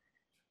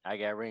 I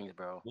got rings,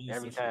 bro. When you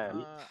Every switch it,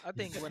 time. I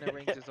think winning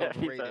rings is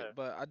Every overrated, time.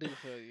 but I do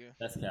feel you.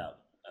 that's cap.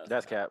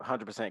 That's cap.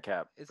 100%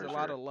 cap It's for a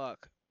lot sure. of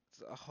luck.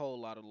 It's a whole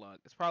lot of luck.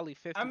 It's probably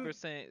I'm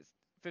 50%,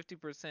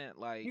 50%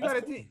 like you That's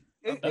gotta cool. think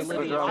That's Good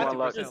ability cool. and job It on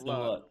luck. 50% is some luck.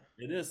 luck.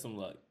 It is some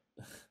luck.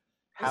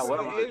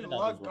 However, it is That was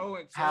luck wrong. going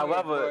to it,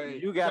 however,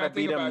 but you gotta think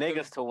beat them about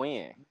niggas to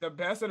win. the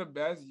best of the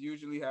best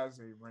usually has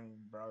a ring,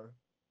 bro.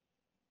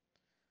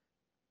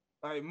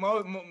 Like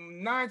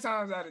 9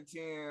 times out of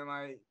 10,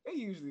 like they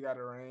usually got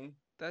a ring.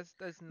 That's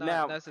not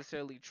Now,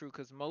 necessarily true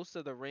because most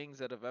of the rings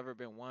that have ever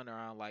been won are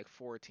on like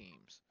 4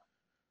 teams.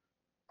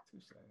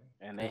 Touche.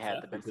 and they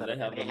had the Exactly, best because of they the,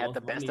 and have they the had the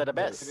most best money of the to,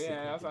 best. Yeah, to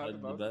that's play not the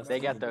the best. best They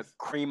got teams. the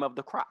cream of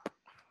the crop.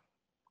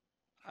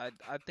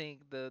 I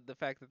think the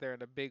fact that they're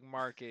in a big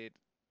market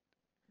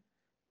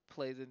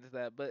plays into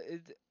that, but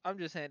I'm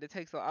just saying it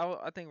takes.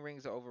 I think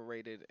rings are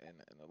overrated in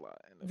a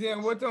lot in a big Then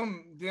with sense.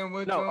 them, then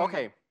with No, them,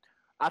 okay.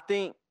 I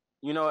think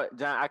you know what,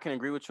 John. I can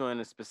agree with you in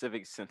a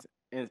specific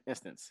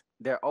instance.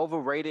 They're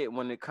overrated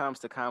when it comes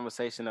to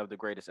conversation of the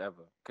greatest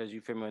ever. Because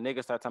you feel me? When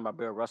niggas start talking about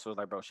Bill Russell, it's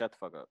like, bro, shut the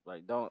fuck up.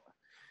 Like, don't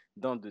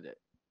do that.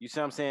 You see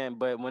what I'm saying?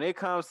 But when it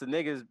comes to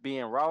niggas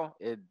being raw,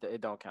 it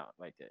don't count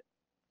like that.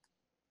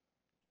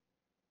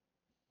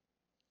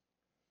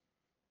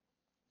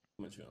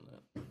 I'm with you on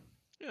that.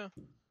 Yeah.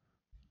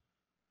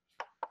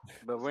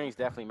 But rings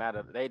definitely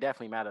matter. They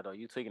definitely matter though.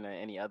 You tweaking in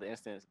any other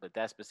instance, but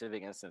that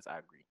specific instance, I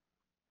agree.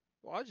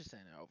 Well, I just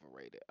saying they're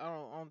overrated. I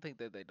don't think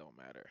that they don't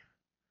matter.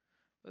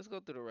 Let's go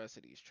through the rest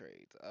of these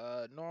trades.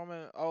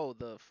 Norman. Oh,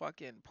 the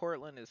fucking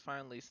Portland is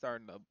finally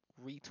starting to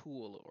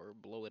retool or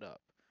blow it up.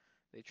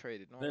 They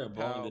traded They're Norman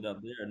blowing it Powell.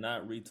 up. They are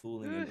not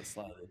retooling in the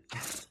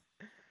slightest.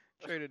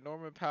 Traded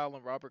Norman Powell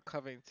and Robert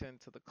Covington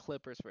to the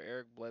Clippers for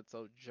Eric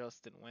Bledsoe,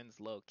 Justin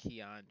Winslow,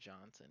 Keon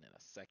Johnson, and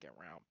a second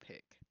round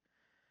pick.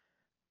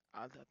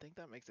 I think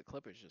that makes the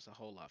Clippers just a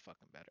whole lot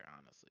fucking better,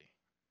 honestly.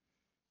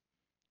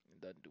 It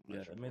doesn't do Yeah,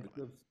 much for it made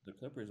Portland. the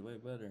Clippers way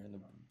better and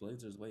the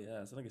Blazers way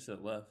ass. I think it should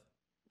have left.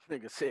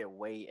 Nigga said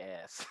way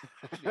ass.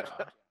 Yeah.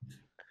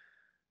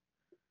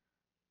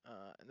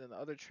 And then the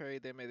other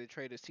trade they made, they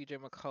traded C.J.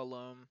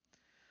 McCollum,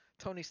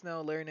 Tony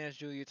Snell, Larry Nance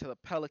Jr. to the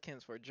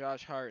Pelicans for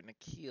Josh Hart and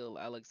Akil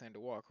Alexander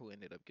Walker, who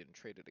ended up getting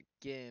traded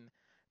again.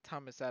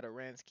 Thomas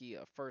Adoransky,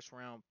 a first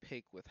round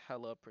pick with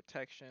hella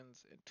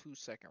protections, and 2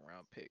 second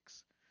round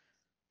picks.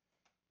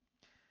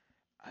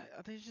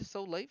 I think it's just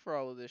so late for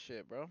all of this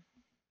shit, bro.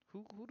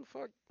 Who the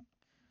fuck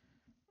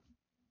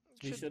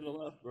He should should have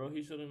left, bro.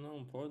 He should have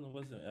known Portland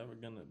wasn't ever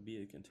gonna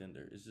be a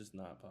contender. It's just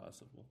not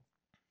possible.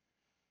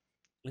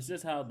 It's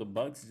just how the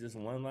Bucks just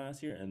won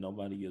last year, and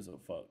nobody gives a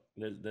fuck.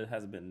 There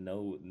has been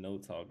no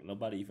talk.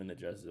 Nobody even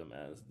addresses them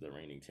as the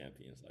reigning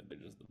champions. Like they're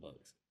just the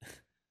Bucks.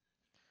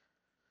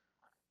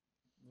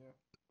 yeah.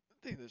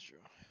 I think that's true.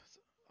 It's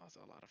also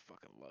a lot of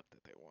fucking luck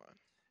that they won.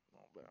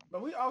 Oh, bro.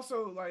 But we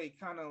also like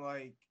kind of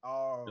like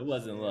It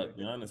wasn't luck.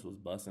 scared. Giannis was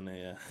busting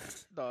their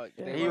ass. Dog,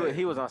 Yeah, they he were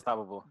he was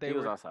unstoppable. they He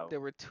was were unstoppable. they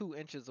were 2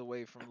 inches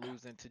away from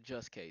losing to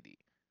just KD.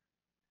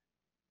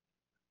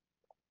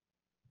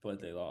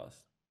 But they lost.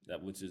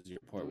 That which is your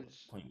point with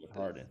the-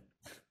 Harden.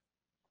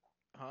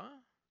 Huh?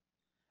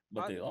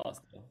 But I- they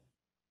lost though.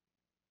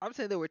 I'm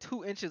saying they were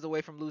 2 inches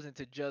away from losing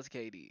to just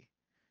KD.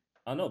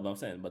 I know, but I'm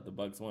saying, but the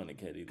Bucks won and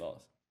KD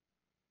lost.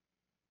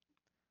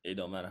 It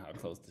don't matter how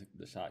close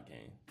the shot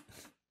came.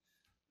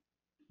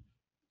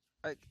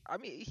 Like, I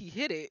mean, he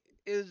hit it.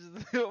 It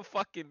was still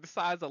fucking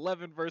size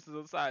 11 versus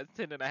a size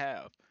 10 and a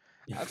half.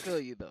 I feel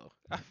you though.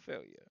 I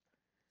feel you.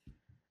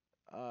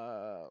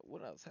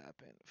 What else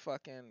happened?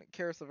 Fucking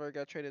Karis LeVert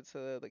got traded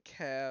to the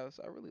Cavs.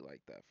 I really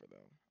like that for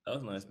them. That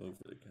was a nice move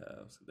for the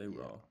Cavs. They Yeah.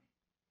 raw.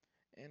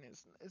 and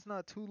it's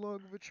not too long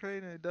of a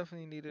trade, and it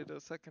definitely needed a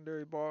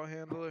secondary ball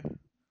handler.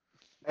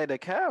 Hey, the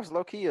Cavs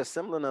low key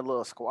assembling a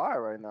little squad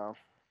right now.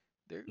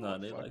 They're Nah,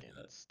 going they like fucking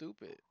that.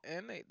 stupid,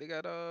 and they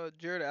got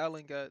Jared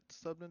Allen got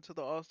subbed into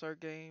the All Star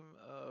game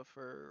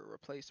for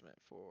replacement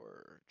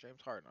for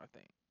James Harden, I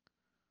think.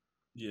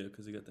 Yeah,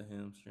 because he got the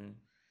hamstring.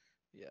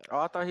 Oh,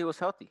 I Yes. thought he was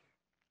healthy.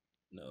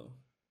 No.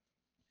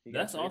 He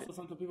got That's traded. also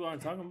something people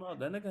aren't talking about.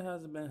 That nigga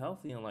hasn't been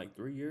healthy in like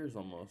 3 years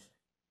almost.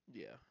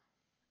 Yeah.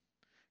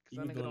 He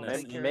Cause be that nigga doing don't that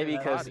take Maybe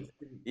same care of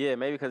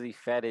maybe his because body. he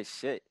fat as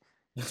shit.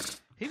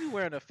 He be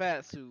wearing a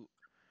fat suit,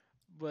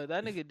 but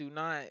that nigga do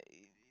not.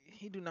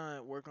 He do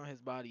not work on his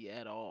body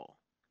at all.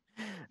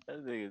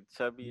 That nigga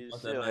chubby You as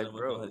want shit. that man to Like,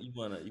 work on bro.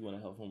 his, you wanna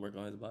help him work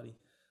on his body?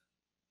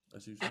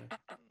 That's what you say.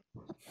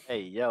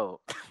 Hey, yo.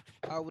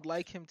 I would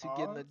like him to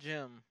get in the Pause.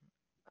 gym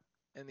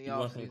in the You off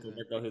want him to season.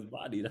 work on his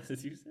body. That's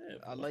what you said,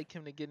 I bro. like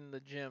him to get in the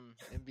gym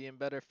and be in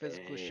better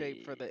physical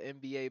shape for Hey.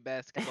 the NBA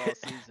basketball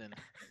season.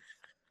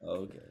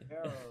 Okay.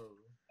 Yo.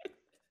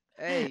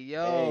 Hey, Hey,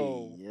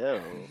 yo.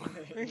 yo.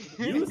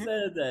 You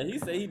said that. He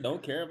said he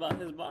don't care about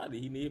his body.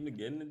 He need him to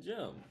get in the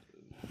gym.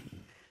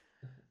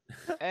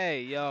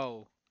 Hey,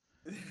 yo.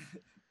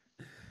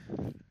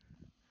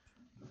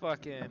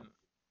 Fucking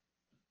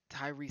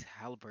Tyrese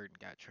Halliburton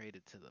got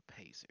traded to the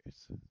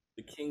Pacers.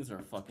 The Kings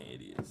are fucking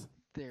idiots.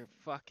 They're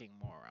fucking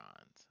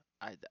morons.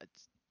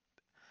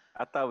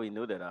 I thought we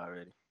knew that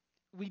already.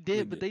 We We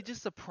did, but did. they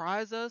just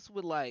surprise us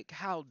with like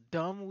how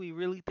dumb we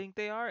really think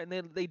they are, and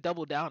then they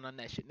double down on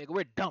that shit, nigga.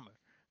 We're dumber.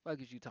 Fuck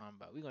is you talking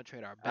about? We gonna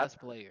trade our I best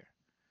player.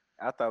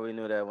 I thought we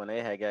knew that when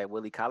they had got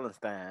Willie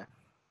Collinstein.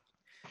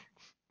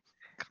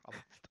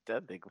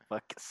 That nigga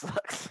fucking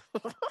sucks.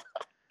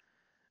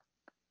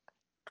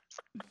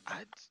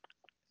 I,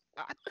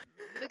 I,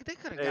 nigga, they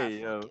could have got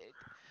Hey, yo. fucking.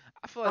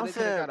 I feel like I'm they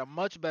could have saying, got a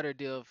much better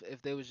deal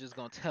if they was just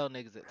gonna tell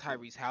niggas that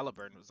Tyrese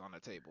Halliburton was on the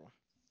table.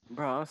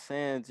 bro, I'm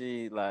saying,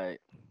 G,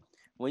 like,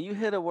 when you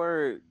hear the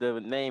word, the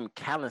name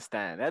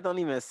Kallenstein, that don't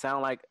even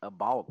sound like a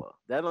baller.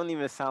 That don't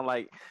even sound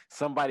like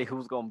somebody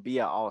who's gonna be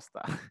an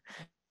all-star.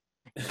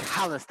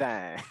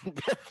 Kallenstein.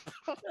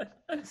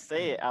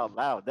 Say it out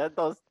loud. That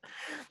does,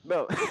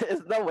 bro.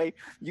 There's no way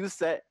you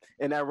sat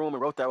in that room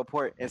and wrote that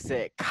report and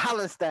said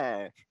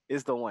Kallenstein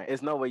is the one.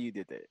 There's no way you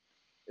did that.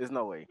 There's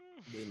no way.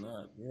 They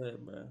not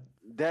good, bro.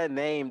 That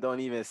name don't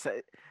even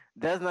say.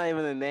 That's not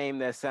even a name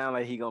that sound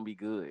like he gonna be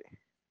good.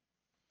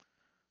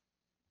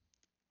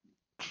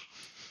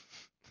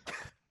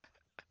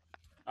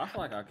 I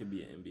feel like I could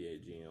be an NBA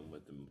GM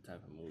with the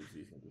type of moves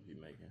these niggas be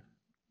making.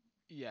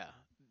 Yeah,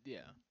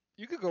 yeah.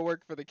 You could go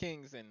work for the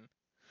Kings and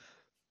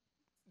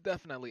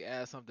definitely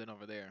add something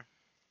over there.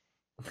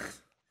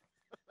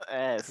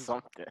 Add Cause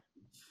something.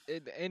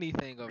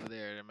 anything over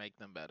there to make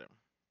them better.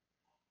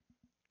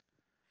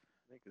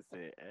 Nigga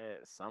said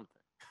add something.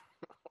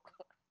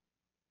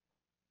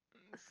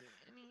 Let's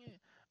see,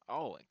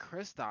 oh, and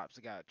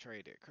Kristaps got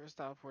traded.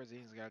 Kristaps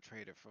Porzingis got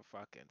traded for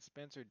fucking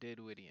Spencer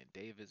Dinwiddie and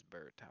Davis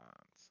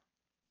Bertans.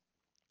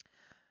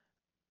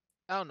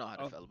 I don't know how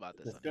to Oh, feel about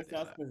the this on either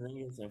Kristaps side.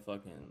 Porzingis and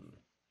fucking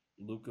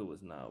Luca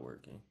was not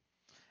working.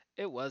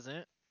 It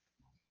wasn't.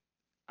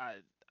 I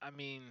I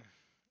mean,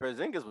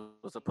 Porzingis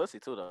was a pussy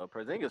too, though.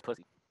 Porzingis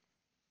pussy.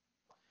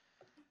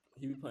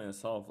 He be playing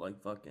soft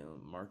like fucking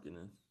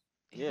marketing.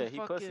 he Yeah, he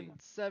pussy. fucking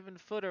 7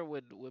 footer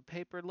with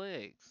paper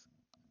legs.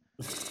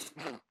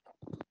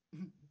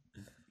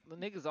 The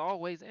nigga's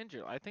always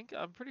injured.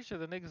 I'm pretty sure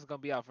the nigga's gonna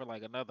be out for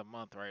like another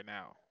month right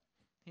now.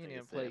 He didn't Nigga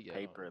even play said yet.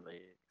 paper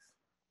legs.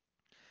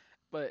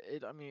 But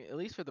I mean, at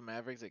least for the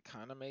Mavericks, it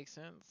kind of makes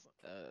sense.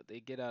 They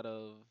get out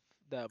of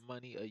that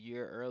money a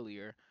year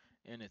earlier,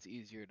 and it's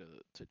easier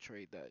to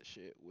trade that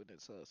shit when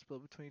it's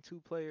split between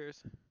two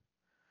players.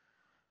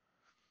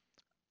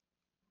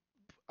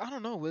 I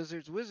don't know,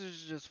 Wizards.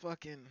 Wizards just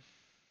fucking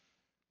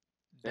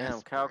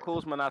Damn, Kyle desperate.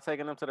 Kuzma not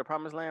taking them to the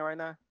promised land right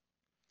now.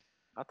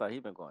 I thought he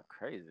been going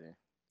crazy.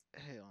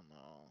 Hell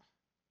no.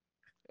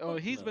 Oh,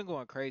 Fuck he's no. been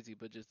going crazy,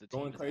 but just the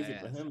Going team is crazy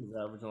for ass. him is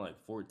averaging like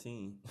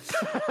 14.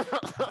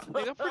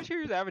 Nigga, I'm pretty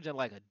sure he's averaging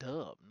like a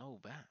dub. No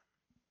bad.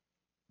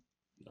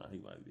 Nah, he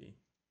might be.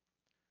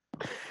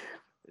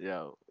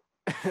 Yo,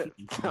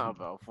 talking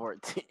about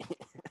 14.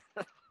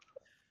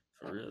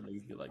 For real,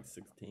 niggas get like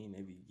 16,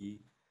 maybe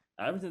geek.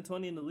 Averaging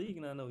 20 in the league,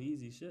 and I know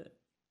easy shit.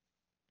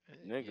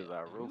 Yeah, Niggas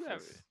are you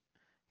ruthless.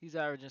 he's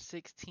averaging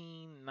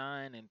 16,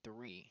 9, and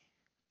 3.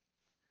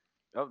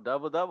 Oh,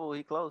 double double,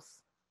 he close.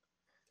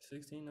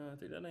 16, I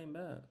think that ain't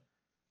bad.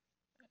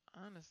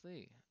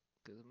 Honestly,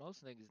 because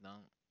most niggas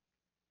don't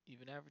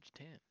even average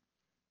 10.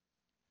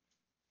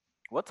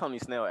 What Tony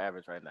Snell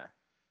average right now?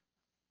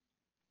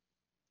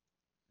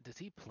 Does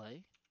he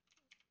play?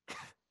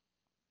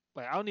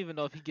 Like, I don't even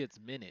know if he gets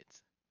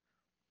minutes.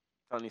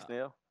 Tony Uh,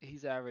 Snell?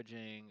 he's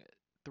averaging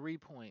 3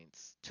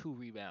 points, 2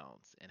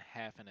 rebounds, and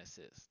half an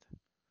assist.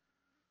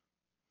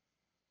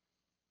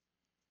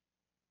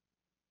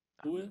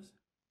 Who is?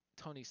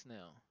 Tony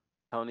Snell.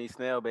 Tony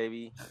Snell,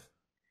 baby.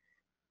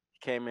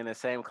 Came in the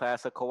same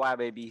class of Kawhi,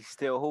 baby.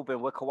 Still hooping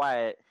with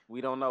Kawhi at.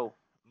 We don't know.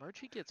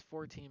 Murchie gets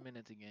 14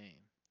 minutes a game.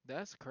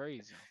 That's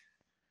crazy.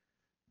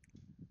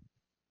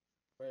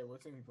 Wait,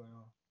 what team he playing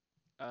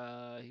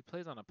on? He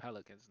plays on the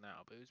Pelicans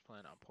now, but he was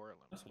playing on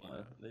Portland. That's before why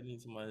that. they need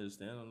somebody to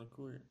stand on the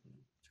court.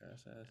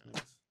 Trash ass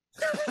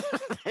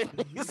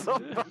niggas. He's so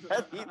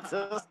bad. He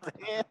just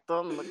stand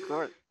on the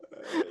court.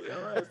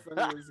 Yo, that's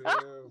funny as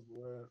hell,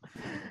 boy.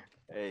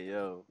 Hey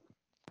yo,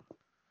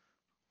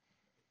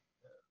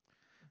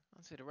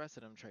 I'd say the rest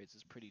of them trades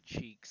is pretty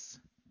cheeks.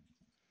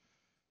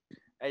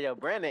 hey yo,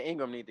 Brandon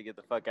Ingram need to get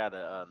the fuck out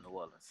of New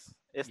Orleans.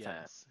 It's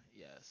time.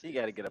 Yes. He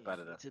got to get up out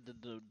of there.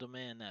 To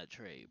demand that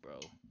trade, bro.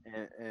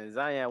 And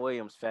Zion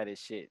Williams fat as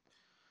shit.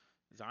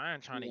 Zion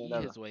trying to Yeah, eat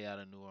another. his way out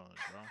of New Orleans,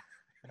 bro.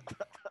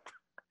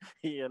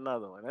 He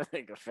another one. That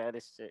nigga fat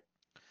as shit.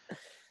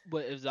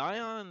 But if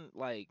Zion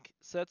like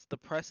sets the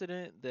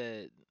precedent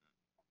that,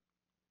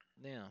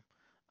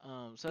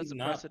 sets He's the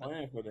not precedent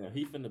playing for them.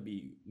 He finna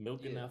be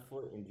milking Yeah. that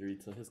foot injury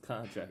till his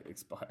contract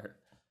expire.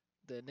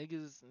 that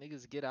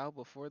niggas get out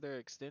before their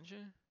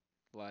extension,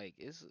 like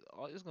it's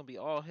gonna be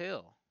all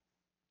hell.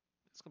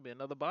 It's gonna be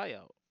another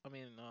buyout. I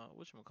mean,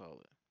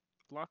 whatchamacallit?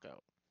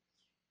 Lockout.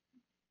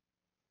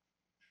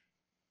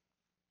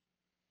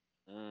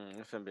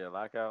 It's gonna be a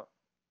lockout.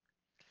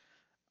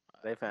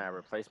 They finna have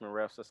replacement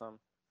refs or something.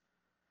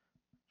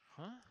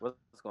 Huh?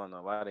 What's going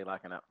on? Why are they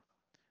locking out?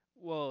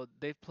 Well,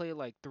 they've played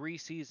like 3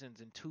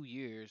 seasons in 2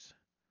 years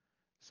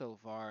so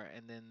far,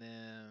 and then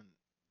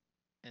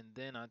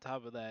on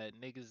top of that,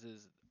 niggas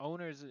is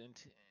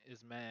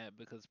mad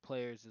because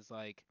players is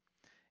like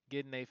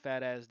getting they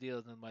fat ass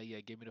deals and like, yeah,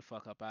 get me the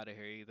fuck up out of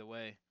here either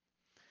way.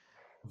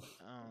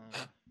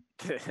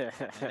 And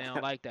they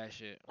don't like that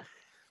shit.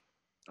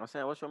 I'm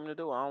saying, what you want me to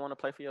do? I don't want to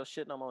play for your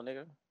shit no more,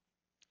 nigga.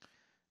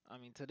 I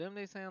mean, to them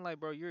they saying like,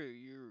 bro,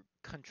 you're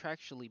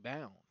contractually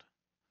bound.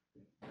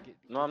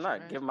 No, I'm Get your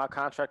not. ass- Give my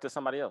contract to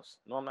somebody else.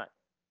 No, I'm not.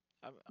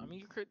 I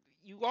mean,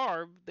 you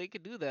are. They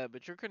could do that,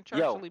 but you're Yo.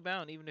 contractually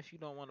bound even if you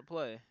don't want to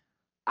play.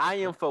 I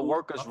am for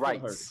workers' My foot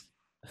rights. hurts.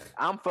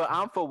 I'm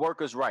for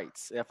workers'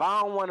 rights. If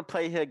I don't want to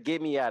play here,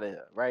 get me out of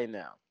here right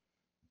now.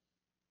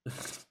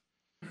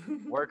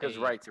 Workers'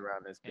 Hey, rights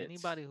around this bitch.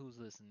 Anybody who's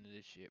listening to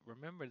this shit,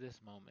 remember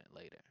this moment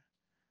later.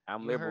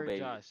 I'm You liberal, heard baby.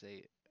 Josh say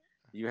it.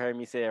 You heard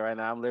me say it right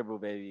now. I'm liberal,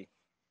 baby.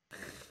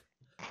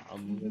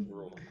 I'm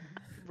liberal.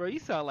 Bro, you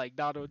sound like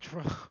Donald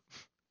Trump.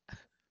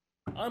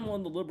 I'm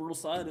on the liberal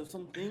side of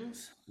some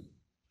things.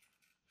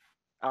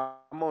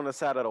 I'm on the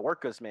side of the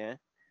workers, man.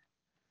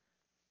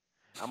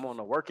 I'm on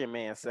the working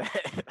man side.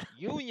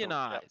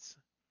 Unionize.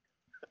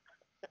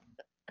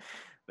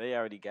 They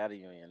already got a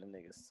union. Them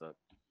niggas suck.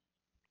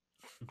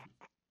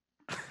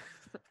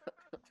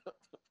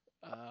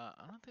 I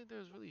don't think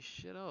there's really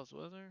shit else,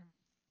 was there?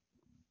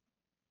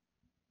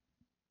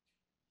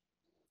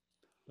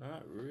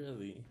 Not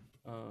really.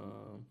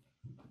 Let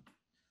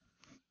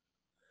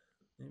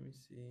me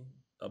see.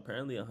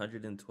 Apparently,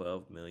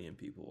 112 million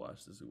people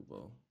watched the Super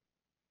Bowl.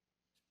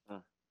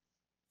 And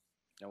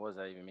what does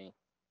that even mean?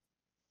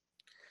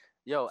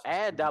 Yo,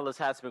 ad dollars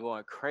has been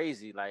going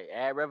crazy. Like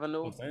ad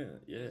revenue. I'm saying,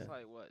 yeah. It's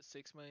like what,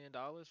 $6 million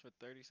for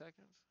 30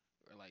 seconds,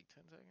 or like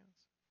 10 seconds?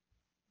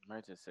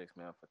 Imagine 6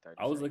 million for 30.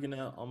 I was seconds. looking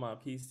at on my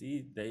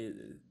PC. They,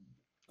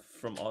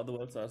 from all the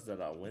websites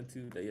that I went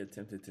to, they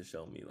attempted to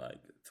show me like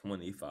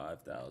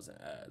 25,000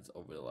 ads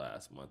over the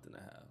last month and a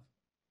half.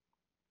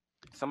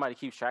 Somebody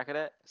keeps track of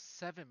that.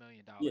 $7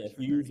 million. Yeah, if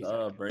for you use 30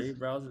 seconds. Brave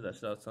browser, that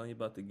shit I was telling you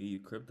about to give you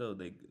crypto,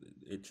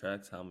 it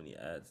tracks how many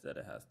ads that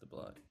it has to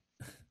block.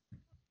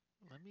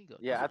 Let me go.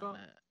 Yeah, check on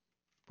that.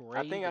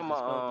 I think Brave, I'm is it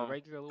spelled a the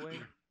regular way.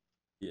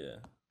 Yeah.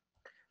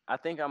 I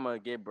think I'm gonna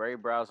get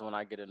Brave browser when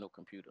I get a new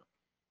computer.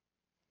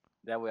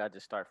 That way I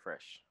just start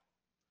fresh.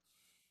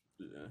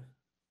 Yeah.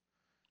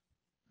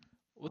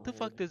 What the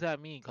fuck does that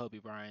mean, Kobe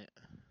Bryant?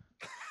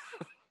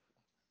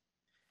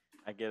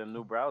 I get a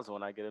new browser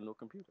when I get a new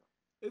computer.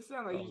 It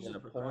sounds like I'm you gonna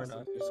just porn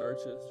out your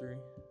search history.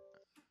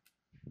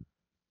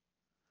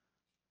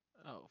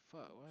 Oh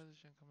fuck! Why is this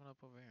shit coming up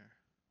over here?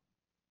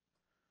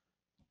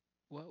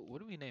 What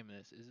do we name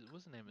this?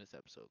 What's the name of this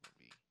episode gonna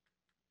be?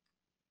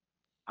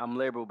 I'm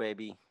liberal,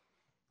 baby.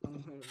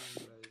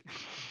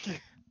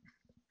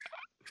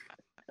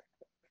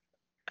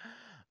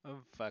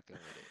 I'm fucking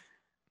with it.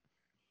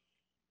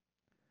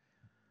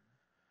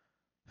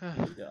 Yeah, I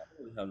don't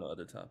really have no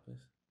other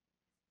topics.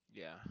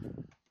 Yeah.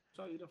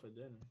 So you done for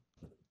dinner?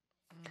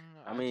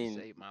 I just mean,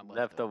 ate my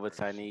leftover leftovers.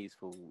 Chinese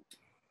food.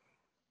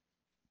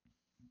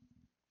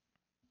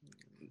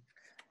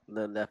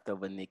 The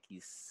leftover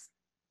Nickies.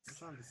 I'm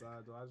trying to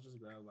decide though. I just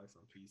grab like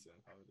some pizza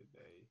and call it a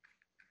day.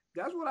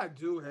 That's what I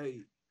do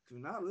hate. Do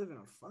not live in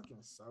a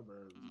fucking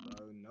suburbs,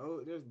 bro.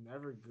 No, there's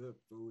never good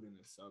food in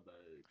the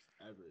suburbs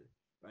ever.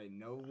 Like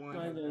no one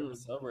Not has even in ever. the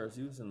suburbs,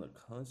 he was in the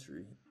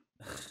country.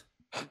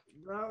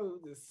 Bro,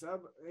 the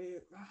sub.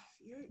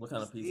 What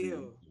kind of pizza?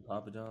 You eat?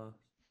 Papa John's?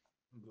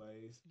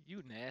 Blaze.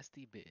 You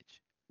nasty bitch.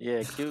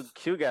 Yeah,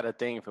 Q got a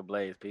thing for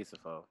Blaze Pizza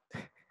for. I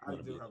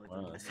do have a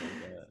Wow, thing. so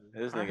bad.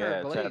 This I nigga heard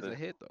had Blaze tried a to.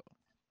 hit though.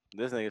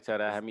 This nigga tried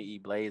to have me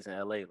eat Blaze in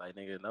LA. Like,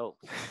 nigga, no.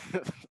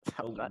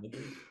 Oh, I'm not.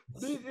 nigga.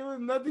 Bitch, it was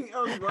nothing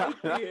else right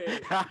there.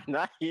 I'm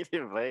not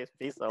eating Blaze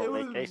pizza It on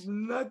was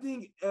vacation.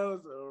 nothing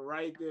else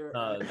right there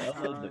Nah, at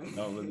the LA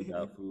don't really time.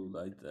 got food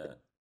like that.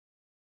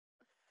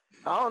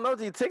 I don't know.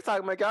 These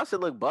TikTok make y'all shit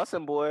look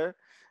bussin', boy.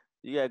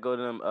 You gotta go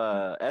to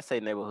them SA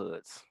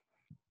neighborhoods.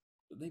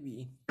 They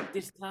be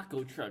this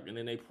taco truck, and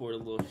then they pour a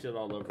little shit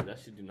all over. That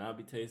shit do not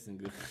be tasting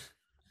good.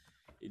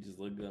 It just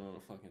look good on a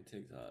fucking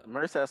TikTok.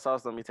 Mercy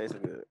sauce don't be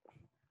tasting good.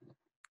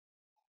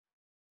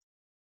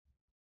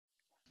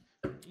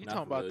 You Not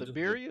talking for about real, the it just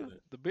look birria? good.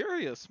 The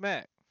birria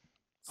smack.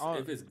 Oh,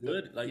 If it's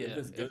good, like if yeah,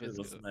 it's if good, it's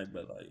it'll good. smack.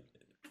 But like,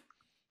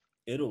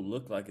 it'll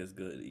look like it's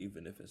good,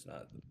 even if it's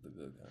not the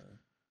good kind.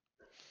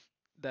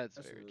 That's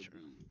That shit very would true.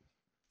 be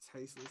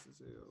tasteless as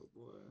hell,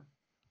 boy.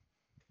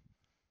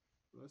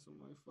 Let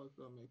somebody fucked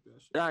up make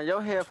that shit. Nah,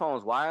 your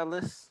headphones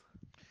wireless.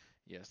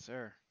 Yes,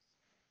 sir.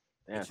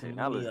 Damn, Get your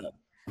money technology, up.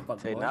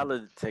 Fuck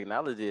boy.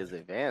 technology is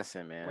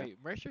advancing, man. Wait,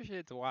 make sure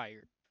shit's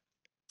wired.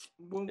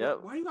 Well, Yep.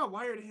 why you got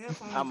wired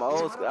headphones? I'm bro?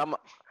 old school.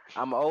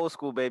 I'm old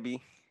school, baby.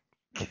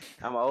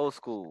 I'm old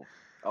school.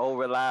 Old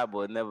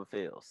reliable. It never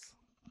fails.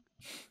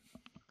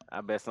 I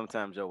bet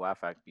sometimes your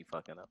Wi-Fi could be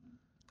fucking up.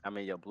 I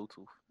mean your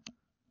Bluetooth.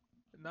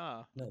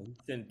 Nah, No, he's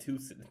sitting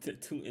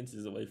 2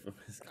 inches away from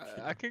his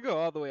computer. I can go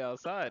all the way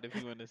outside if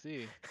you want to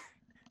see.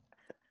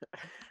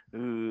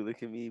 Ooh,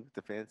 look at me with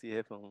the fancy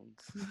headphones.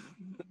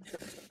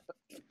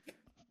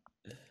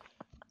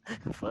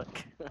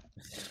 Fuck.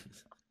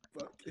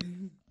 Fuck.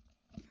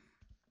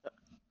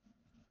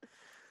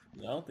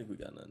 Yeah, I don't think we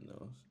got nothing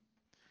else.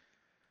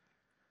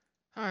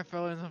 All right,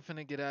 fellas, I'm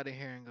finna get out of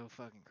here and go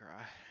fucking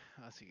cry.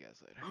 I'll see you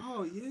guys later.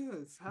 Oh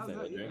yes, how's Think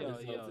that? we'll drink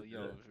Yeah. this?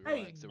 Yo, Hey,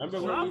 relax. Remember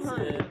drop when we her.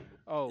 said?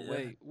 Oh, Yeah.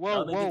 wait. Y'all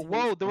Whoa, didn't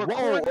get to- The Whoa,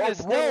 recording is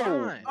still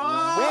whoa. on.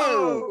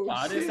 Oh,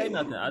 I didn't say shit.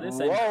 nothing. I didn't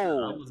say nothing. I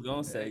Whoa. was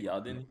gonna say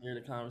y'all didn't hear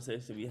the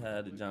conversation we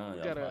had to John. We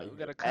Y'all gotta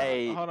probably heard. cut.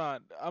 Hey, Hold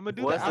on. I'm gonna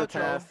do the what's the outro.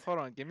 time- Hold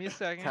on. Give me a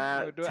second.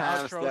 Time- We'll do an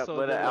time outro. step So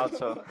with an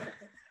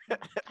the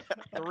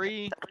outro.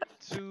 3,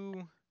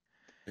 2.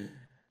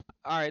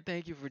 All right.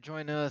 Thank you for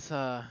joining us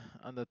on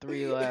the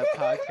 3 Lab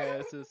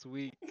podcast this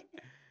week.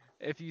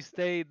 If you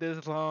stayed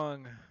this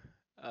long,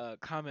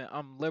 comment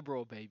I'm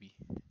liberal, baby.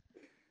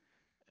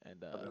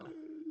 And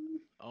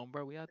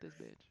bro, we out this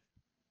bitch.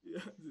 Yeah,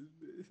 this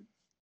bitch.